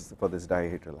for this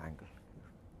dihedral angle.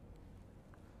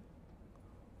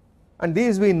 And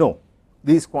these we know,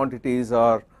 these quantities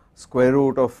are square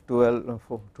root of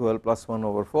 2L plus 1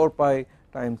 over 4 pi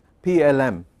times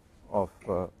PLM of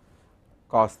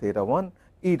cos theta 1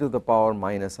 e to the power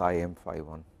minus Im phi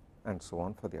 1, and so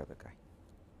on for the other guy.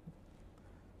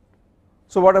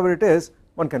 So whatever it is,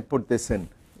 one can put this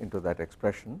into that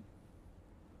expression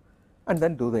and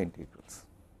then do the integrals.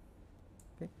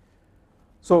 Okay.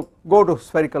 So go to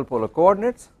spherical polar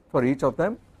coordinates for each of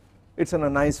them, it is in a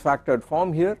nice factored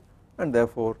form here, and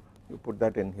therefore you put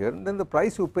that in here, and then the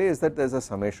price you pay is that there is a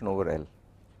summation over L,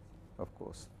 of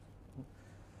course.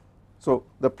 So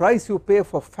the price you pay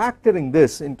for factoring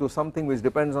this into something which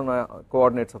depends on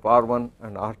coordinates of r1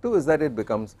 and r2 is that it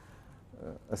becomes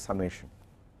a summation,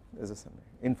 there is a summation,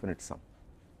 infinite sum,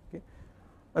 okay.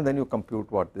 And then you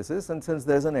compute what this is, and since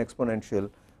there is an exponential,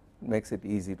 it makes it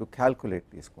easy to calculate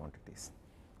these quantities.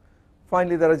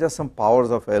 Finally there are just some powers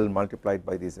of L multiplied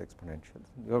by these exponentials.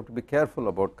 You have to be careful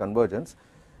about convergence.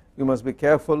 You must be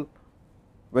careful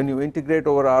when you integrate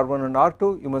over r1 and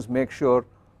r2, you must make sure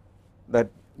that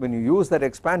when you use that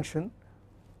expansion,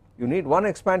 you need one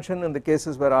expansion in the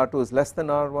cases where r2 is less than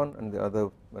r1 and the other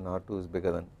when r2 is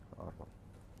bigger than r1,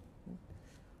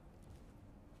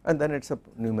 and then it is a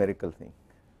numerical thing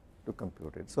to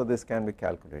compute it. So this can be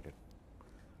calculated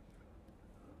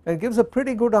and it gives a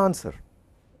pretty good answer.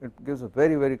 It gives a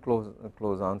very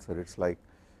close answer. It is like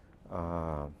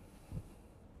I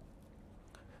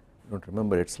don't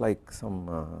remember, it is like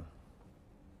some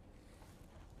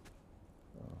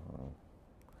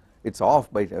it is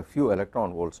off by a few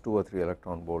electron volts, 2 or 3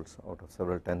 electron volts out of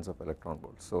several tens of electron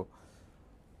volts. So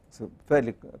it is a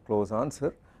fairly close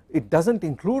answer. It does not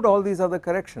include all these other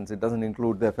corrections, it does not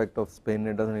include the effect of spin,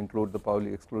 it does not include the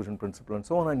Pauli exclusion principle and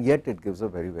so on, and yet it gives a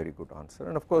very good answer,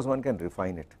 and of course one can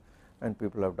refine it, and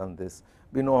people have done this.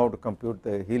 We know how to compute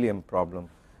the helium problem,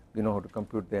 we know how to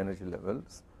compute the energy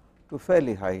levels to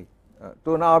fairly high,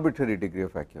 to an arbitrary degree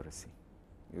of accuracy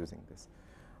using this.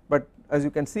 But as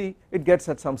you can see, it gets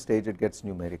at some stage, it gets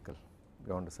numerical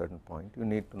beyond a certain point. You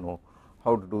need to know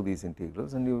how to do these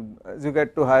integrals, and as you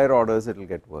get to higher orders it will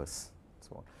get worse,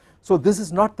 so on. So this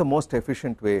is not the most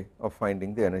efficient way of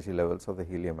finding the energy levels of the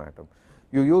helium atom.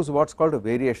 You use what is called a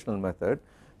variational method.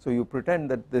 So you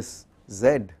pretend that this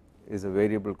Z is a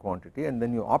variable quantity, and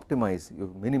then you optimize,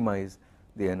 you minimize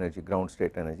the energy, ground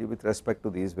state energy, with respect to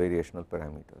these variational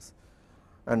parameters.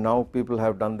 And now people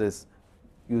have done this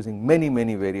using many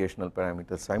variational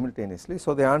parameters simultaneously.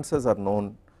 So the answers are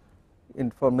known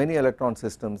for many electron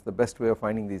systems. The best way of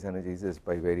finding these energies is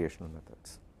by variational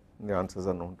methods. The answers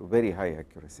are known to very high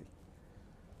accuracy.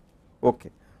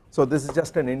 Okay, so this is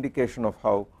just an indication of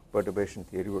how perturbation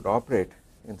theory would operate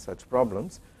in such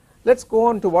problems, Let us go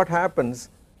on to what happens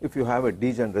if you have a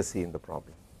degeneracy in the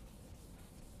problem.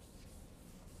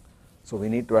 So we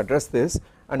need to address this,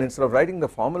 and instead of writing the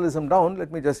formalism down,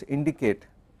 let me just indicate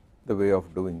the way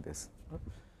of doing this.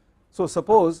 So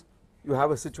suppose you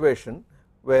have a situation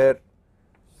where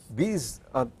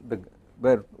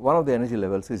where one of the energy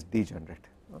levels is degenerate.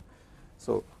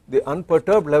 So the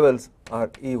unperturbed levels are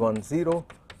E10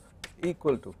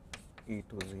 equal to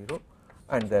E20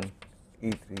 and then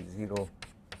E30,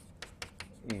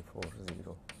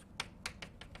 E40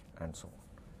 and so on.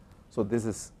 So this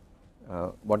is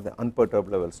what the unperturbed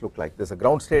levels look like. There is a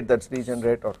ground state that is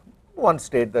degenerate, or one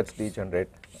state that is degenerate,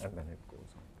 and then it goes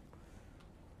on.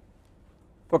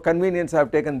 For convenience I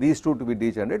have taken these two to be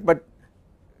degenerate, but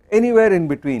anywhere in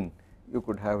between you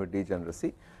could have a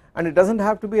degeneracy, and it does not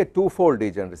have to be a two-fold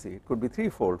degeneracy, it could be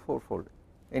three-fold, four-fold,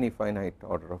 any finite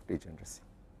order of degeneracy.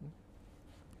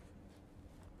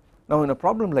 Now in a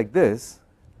problem like this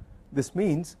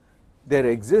means there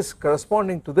exists,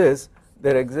 corresponding to this,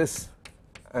 there exists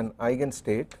an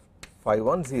eigenstate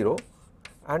phi10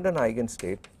 and an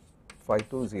eigenstate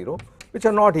phi20 which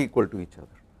are not equal to each other.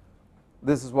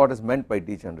 This is what is meant by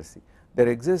degeneracy. There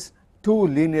exists two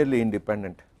linearly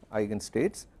independent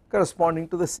eigenstates corresponding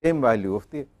to the same value of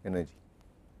the energy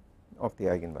of the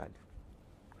eigenvalue.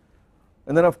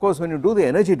 And then of course when you do the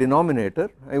energy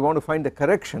denominator, I want to find the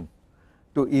correction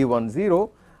to E10,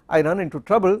 I run into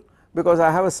trouble because I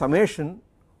have a summation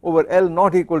over L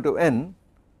not equal to n,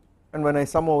 and when I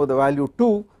sum over the value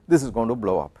 2, this is going to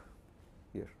blow up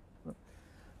here.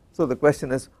 So the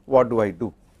question is, what do I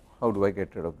do? How do I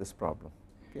get rid of this problem?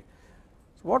 Okay.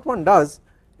 So what one does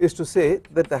is to say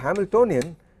that the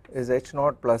Hamiltonian is h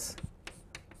naught plus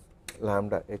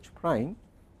lambda h prime,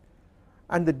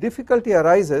 and the difficulty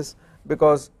arises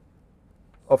because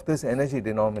of this energy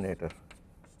denominator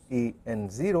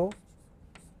En0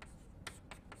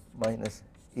 minus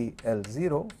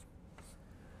El0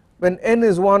 when n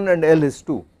is 1 and L is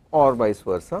 2, or vice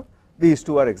versa, these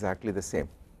two are exactly the same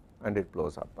and it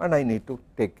blows up, and I need to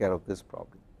take care of this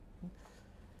problem.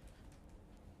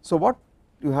 So what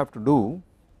you have to do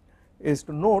is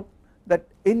to note that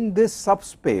in this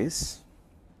subspace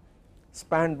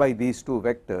spanned by these two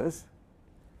vectors,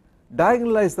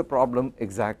 diagonalize the problem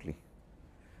exactly.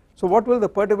 So what will the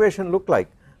perturbation look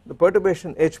like? The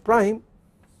perturbation H prime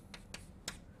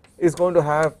is going to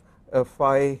have a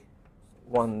phi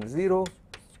 10,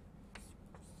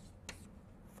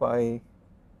 phi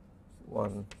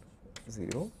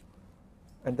 10,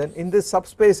 and then in this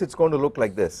subspace it is going to look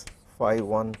like this, phi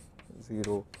 10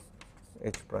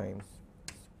 H prime,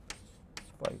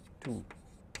 phi 20,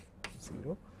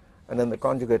 and then the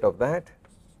conjugate of that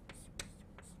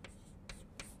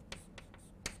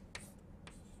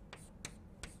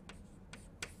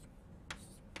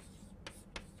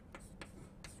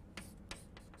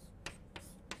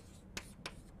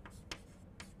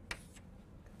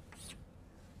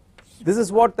this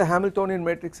is what the Hamiltonian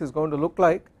matrix is going to look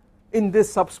like in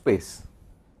this subspace,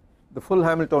 the full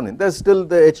Hamiltonian. There is still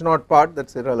the H naught part, that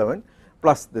is irrelevant,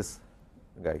 plus this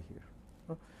guy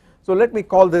here. So let me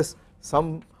call this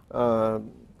some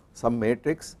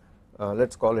matrix, let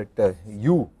us call it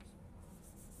U,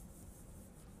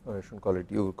 no, I should not call it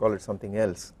U, call it something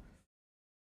else.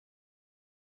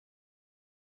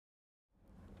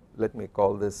 Let me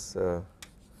call this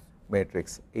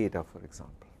matrix eta, for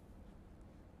example.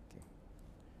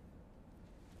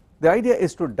 The idea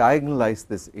is to diagonalize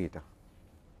this eta.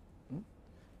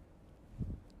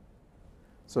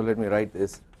 So let me write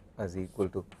this as equal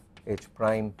to H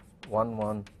prime 1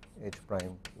 1, H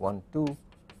prime 1 2,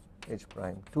 H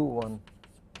prime 2 1,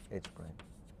 H prime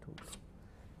 2 2.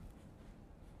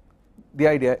 The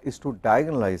idea is to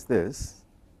diagonalize this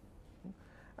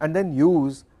and then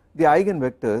use the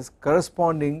eigenvectors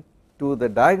corresponding to the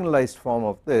diagonalized form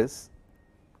of this.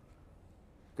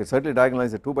 You can certainly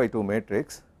diagonalize a 2 by 2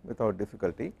 matrix without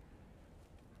difficulty.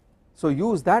 So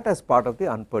use that as part of the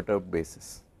unperturbed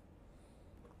basis.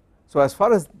 So as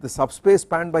far as the subspace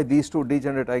spanned by these two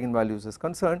degenerate eigenvalues is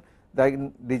concerned, the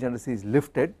eigendegeneracy is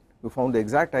lifted, you found the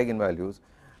exact eigenvalues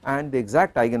and the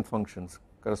exact eigenfunctions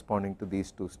corresponding to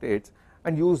these two states,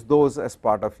 and use those as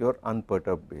part of your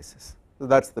unperturbed basis. So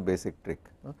that is the basic trick.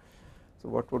 So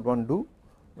what would one do?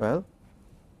 Well,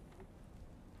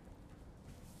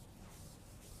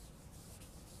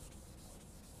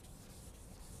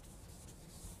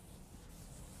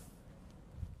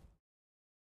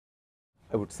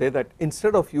 I would say that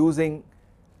instead of using,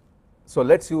 so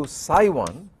let us use psi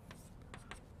 1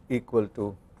 equal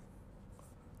to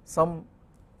some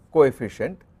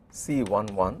coefficient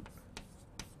C11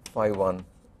 phi 10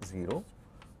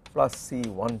 plus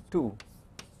C12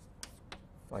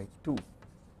 phi 2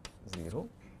 0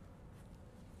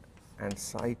 and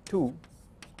psi 2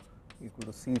 equal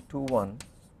to C21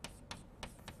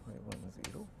 phi 1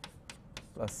 0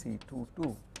 plus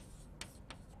C22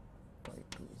 phi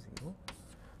 2 0.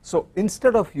 So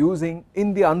instead of using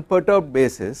in the unperturbed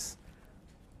basis,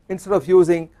 instead of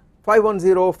using phi 1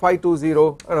 0 phi 2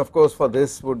 0, and of course for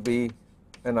this would be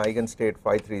an eigenstate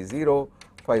phi 3 0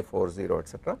 phi 4 0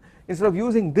 etc. Instead of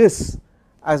using this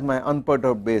as my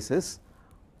unperturbed basis,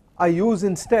 I use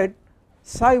instead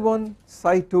psi 1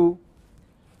 psi 2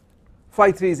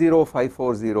 phi 3 0 phi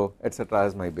 4 0 etc.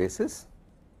 as my basis.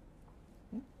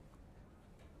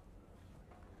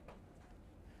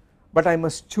 But I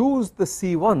must choose the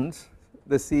C1s,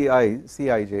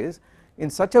 theCij's in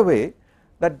such a way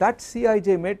that that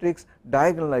Cij matrix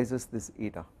diagonalizes this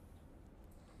eta.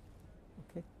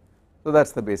 Okay. So that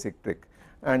is the basic trick,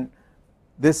 and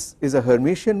this is a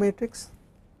Hermitian matrix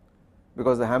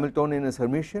because the Hamiltonian is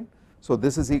Hermitian. So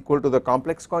this is equal to the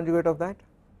complex conjugate of that,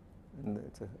 and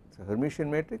it is a Hermitian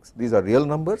matrix. These are real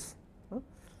numbers.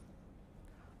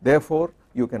 Therefore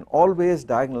you can always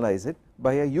diagonalize it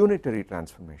by a unitary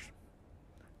transformation.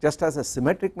 Just as a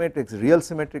symmetric matrix, real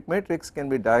symmetric matrix can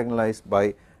be diagonalized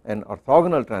by an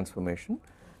orthogonal transformation,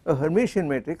 a Hermitian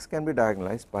matrix can be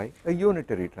diagonalized by a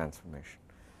unitary transformation.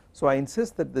 So I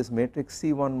insist that this matrix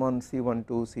C11, C12,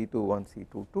 C21,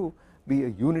 C22 be a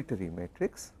unitary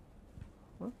matrix.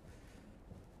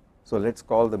 So let us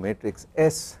call the matrix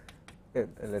S,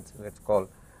 let us call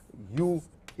U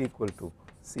equal to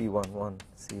C11,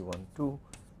 C12,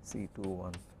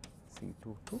 C21,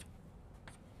 C22,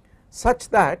 such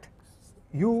that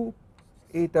U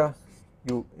eta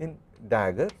U in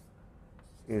dagger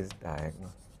is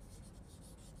diagonal.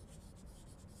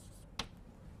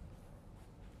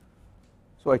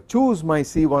 So I choose my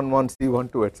C11,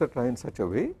 C12 etc. in such a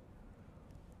way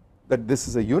that this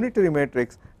is a unitary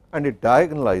matrix and it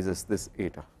diagonalizes this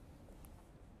eta,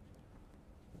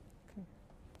 okay.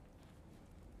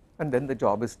 And then the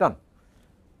job is done.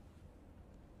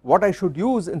 What I should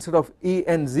use instead of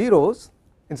En zeros,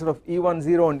 instead of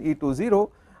E10 and E20,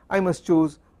 I must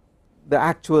choose the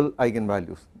actual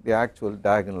eigenvalues, the actual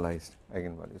diagonalized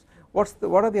eigenvalues. What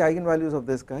are the eigenvalues of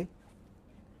this guy?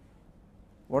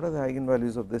 What are the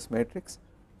eigenvalues of this matrix?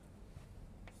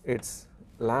 It is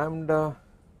lambda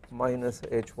minus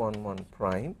H11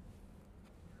 prime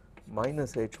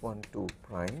minus H12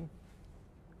 prime,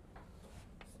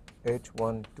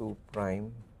 H12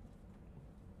 prime,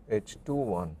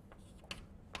 H21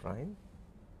 prime,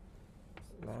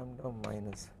 lambda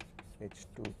minus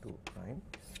H22 prime.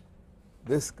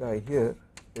 This guy here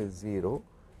is 0,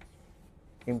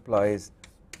 implies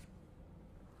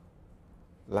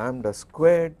lambda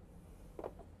squared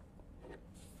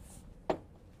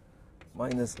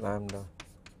minus lambda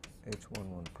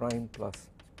H11 prime plus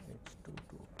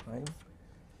H22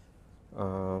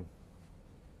 prime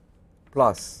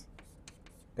plus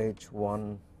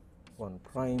H11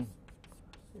 prime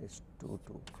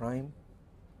H22 prime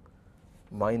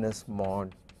minus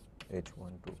mod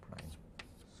H12 prime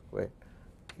squared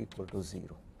equal to 0.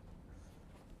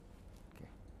 Okay.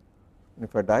 And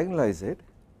if I diagonalize it,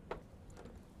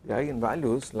 the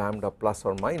eigenvalues lambda plus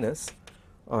or minus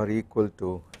are equal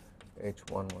to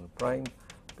H11 prime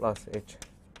plus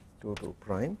H22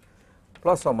 prime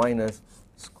plus or minus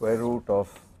square root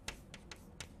of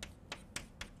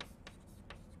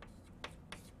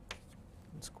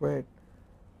squared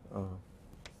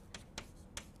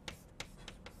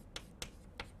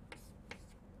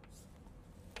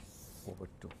over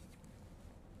 2.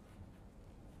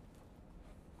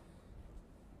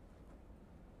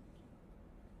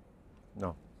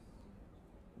 No,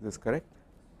 is this correct?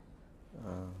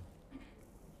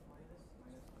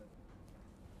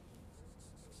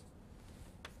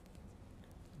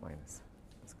 Minus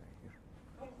this guy here,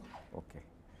 okay.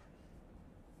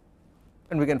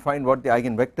 And we can find what the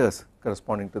eigenvectors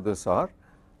corresponding to this are.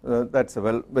 That is a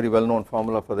very well known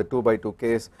formula for the 2 by 2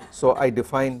 case. So I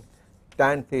define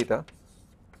tan theta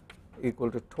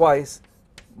equal to twice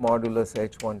modulus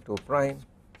H12 prime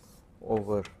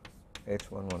over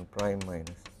H11 prime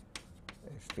minus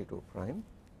H22 prime.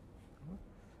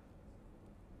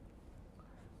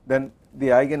 Then the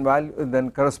eigenvalue, then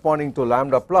corresponding to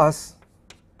lambda plus,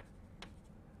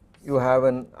 you have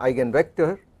an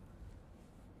eigenvector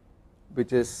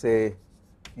which is say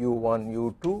u1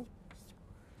 u2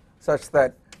 such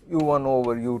that u1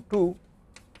 over u2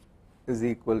 is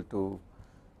equal to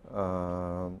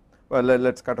well,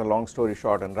 let us cut a long story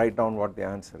short and write down what the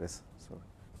answer is. So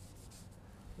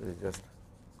this is just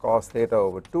cos theta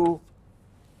over 2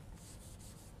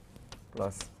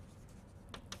 plus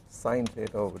sin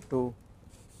theta over 2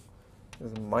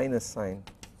 this is minus sine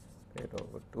theta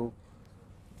over 2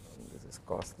 and this is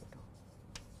cos theta.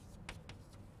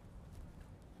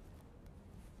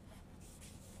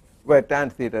 Where tan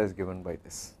theta is given by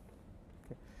this.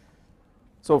 Okay.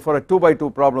 So for a 2 by 2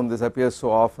 problem this appears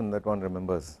so often that one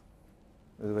remembers.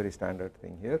 This is a very standard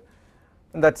thing here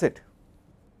and that is it.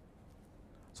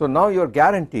 So now you are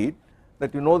guaranteed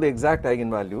that you know the exact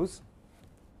eigenvalues,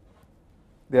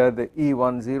 they are the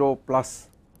E10 plus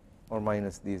or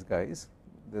minus these guys,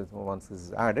 this once this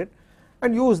is added,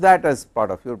 and use that as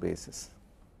part of your basis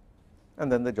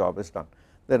and then the job is done.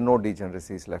 There are no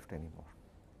degeneracies left anymore.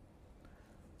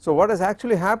 So what has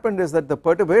actually happened is that the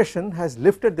perturbation has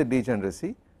lifted the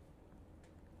degeneracy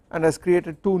and has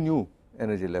created two new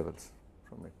energy levels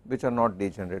from it which are not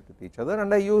degenerate with each other,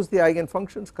 and I use the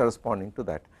eigenfunctions corresponding to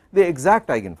that, the exact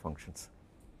eigenfunctions.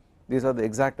 These are the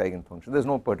exact eigenfunctions, there is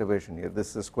no perturbation here,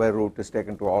 this is square root is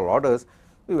taken to all orders,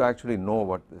 you actually know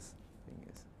what this thing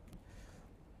is.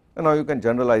 And now you can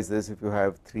generalize this if you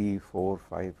have 3, 4,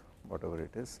 5 whatever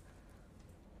it is,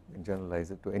 you can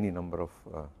generalize it to any number of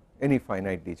any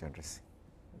finite degeneracy.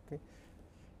 Okay.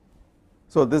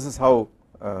 So this is how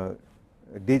a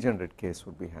degenerate case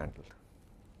would be handled.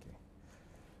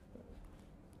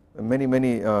 Okay.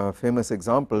 Many famous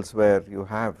examples where you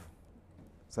have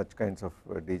such kinds of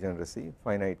degeneracy,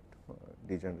 finite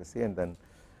degeneracy, and then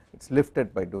it is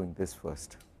lifted by doing this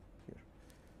first here.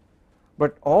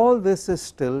 But all this is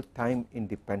still time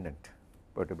independent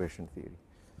perturbation theory.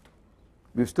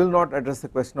 We have still not addressed the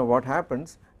question of what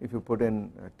happens if you put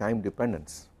in time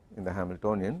dependence in the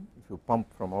Hamiltonian, if you pump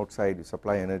from outside, you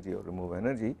supply energy or remove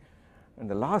energy, and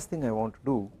the last thing I want to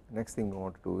do, next thing we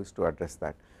want to do is to address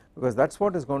that, because that is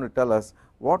what is going to tell us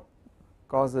what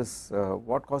causes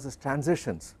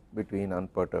transitions between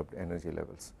unperturbed energy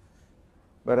levels.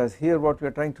 Whereas here what we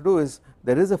are trying to do is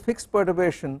there is a fixed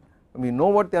perturbation, we know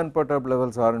what the unperturbed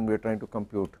levels are and we are trying to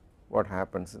compute what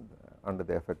happens under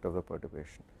the effect of the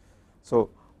perturbation.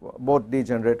 So both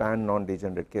degenerate and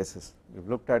non-degenerate cases we have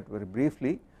looked at very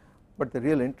briefly, but the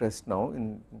real interest now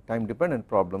in time dependent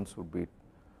problems would be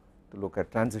to look at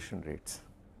transition rates,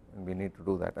 and we need to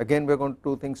do that. Again we are going to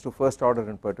do things to first order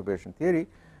in perturbation theory,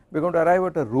 we are going to arrive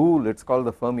at a rule, it is called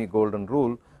the Fermi golden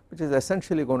rule, which is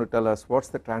essentially going to tell us what is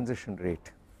the transition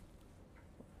rate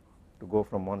to go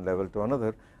from one level to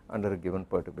another under a given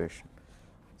perturbation.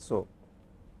 So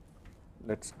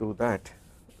let us do that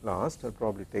last, I will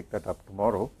probably take that up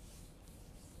tomorrow.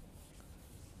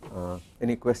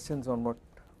 Any questions on what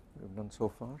we have done so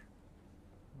far?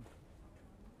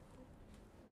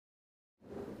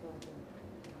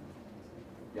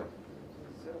 Yeah.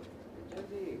 So which are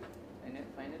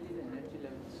finally the energy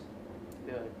levels,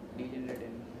 the degenerate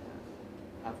and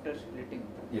after splitting?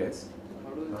 Yes.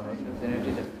 How do you find those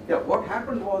energy levels? Yeah, what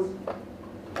happened was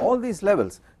all these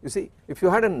levels, you see if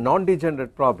you had a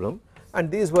non-degenerate problem and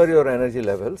these were your energy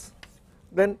levels,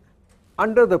 then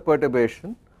under the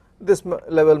perturbation this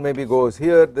level maybe goes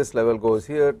here, this level goes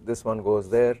here, this one goes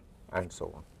there and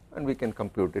so on, and we can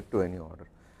compute it to any order.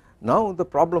 Now the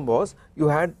problem was you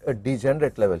had a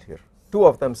degenerate level here, two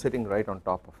of them sitting right on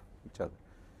top of each other.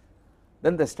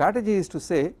 Then the strategy is to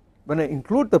say when I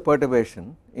include the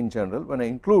perturbation in general, when I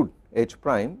include H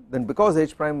prime, then because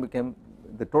H prime became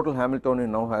the total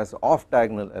Hamiltonian now has off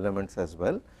diagonal elements as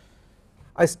well,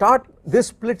 I start this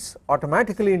splits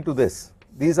automatically into this,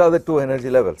 these are the two energy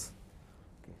levels.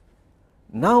 Okay.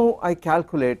 Now I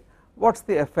calculate what is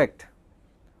the effect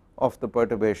of the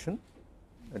perturbation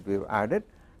that we have added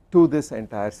to this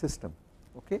entire system.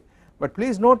 Okay. But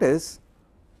please notice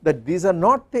that these are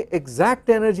not the exact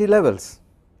energy levels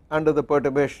under the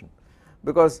perturbation,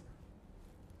 because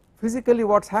physically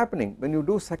what is happening when you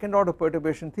do second order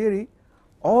perturbation theory,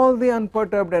 all the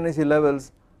unperturbed energy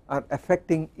levels are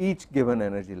affecting each given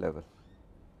energy level,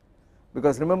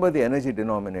 because remember the energy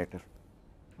denominator,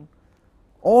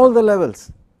 all the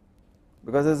levels,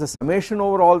 because there is a summation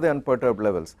over all the unperturbed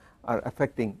levels are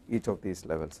affecting each of these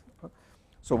levels.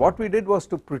 So what we did was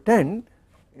to pretend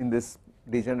in this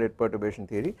degenerate perturbation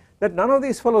theory that none of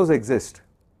these fellows exist,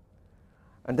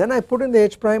 and then I put in the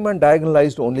H prime and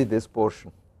diagonalized only this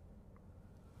portion,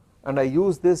 and I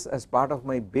use this as part of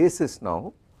my basis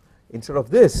now. Instead of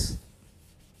this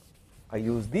I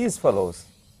use these fellows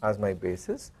as my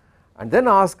basis and then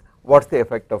ask what is the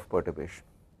effect of perturbation.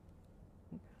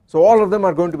 So all of them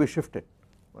are going to be shifted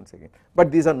once again,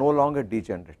 but these are no longer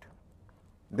degenerate,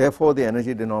 therefore the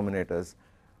energy denominators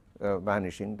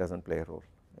vanishing does not play a role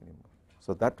anymore.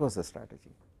 So that was the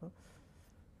strategy.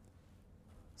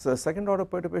 So second order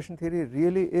perturbation theory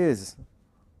really is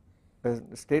a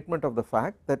statement of the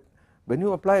fact that when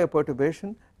you apply a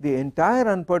perturbation, the entire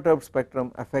unperturbed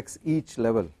spectrum affects each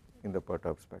level in the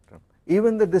perturbed spectrum.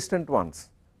 Even the distant ones,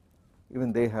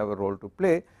 even they have a role to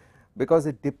play, because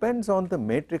it depends on the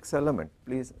matrix element.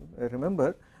 Please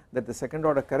remember that the second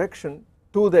order correction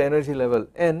to the energy level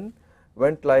n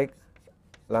went like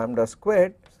lambda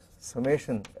squared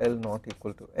summation L naught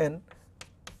equal to n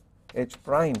h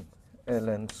prime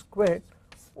ln squared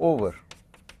over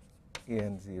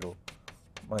En0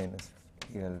 minus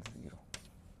El0.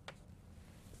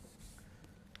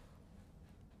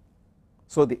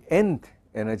 So the nth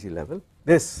energy level,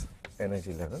 this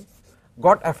energy level,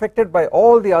 got affected by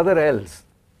all the other L's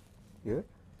here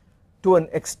to an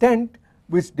extent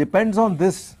which depends on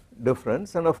this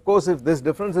difference, and of course if this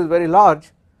difference is very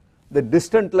large, the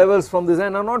distant levels from this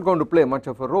n are not going to play much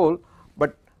of a role,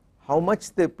 but how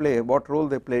much they play, what role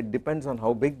they play, depends on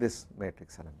how big this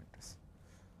matrix element is.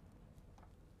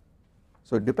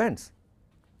 So it depends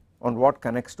on what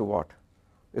connects to what.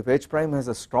 If H prime has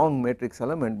a strong matrix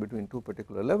element between two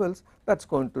particular levels, that is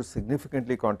going to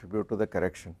significantly contribute to the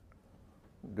correction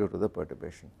due to the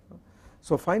perturbation.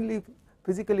 So finally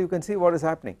physically you can see what is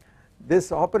happening.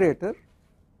 This operator,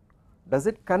 does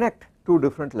it connect two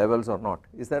different levels or not?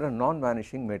 Is there a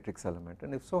non-vanishing matrix element,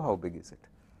 and if so, how big is it?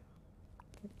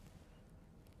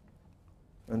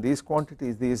 And these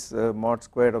quantities, these mod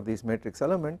squared of these matrix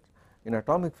elements, in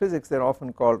atomic physics they are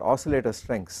often called oscillator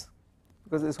strengths,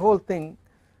 because this whole thing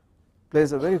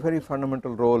plays a very, very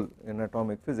fundamental role in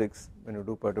atomic physics when you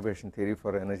do perturbation theory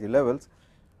for energy levels,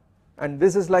 and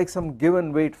this is like some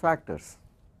given weight factors,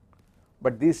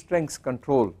 but these strengths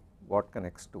control what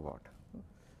connects to what.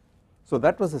 So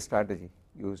that was the strategy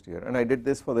used here, and I did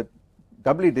this for the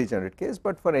doubly degenerate case,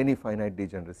 but for any finite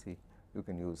degeneracy you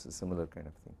can use a similar kind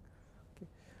of thing. Okay.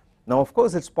 Now of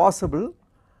course it is possible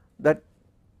that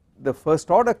the first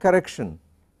order correction,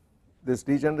 this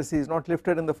degeneracy is not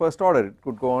lifted in the first order, it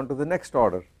could go on to the next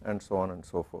order and so on and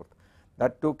so forth.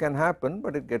 That too can happen,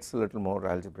 but it gets a little more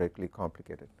algebraically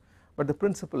complicated, but the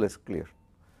principle is clear.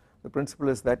 The principle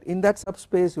is that in that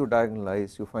subspace you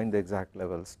diagonalize, you find the exact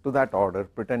levels to that order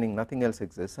pretending nothing else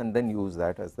exists, and then use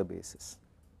that as the basis.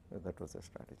 That was the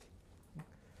strategy.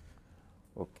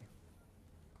 Okay.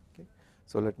 Okay.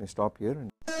 So let me stop here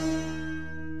and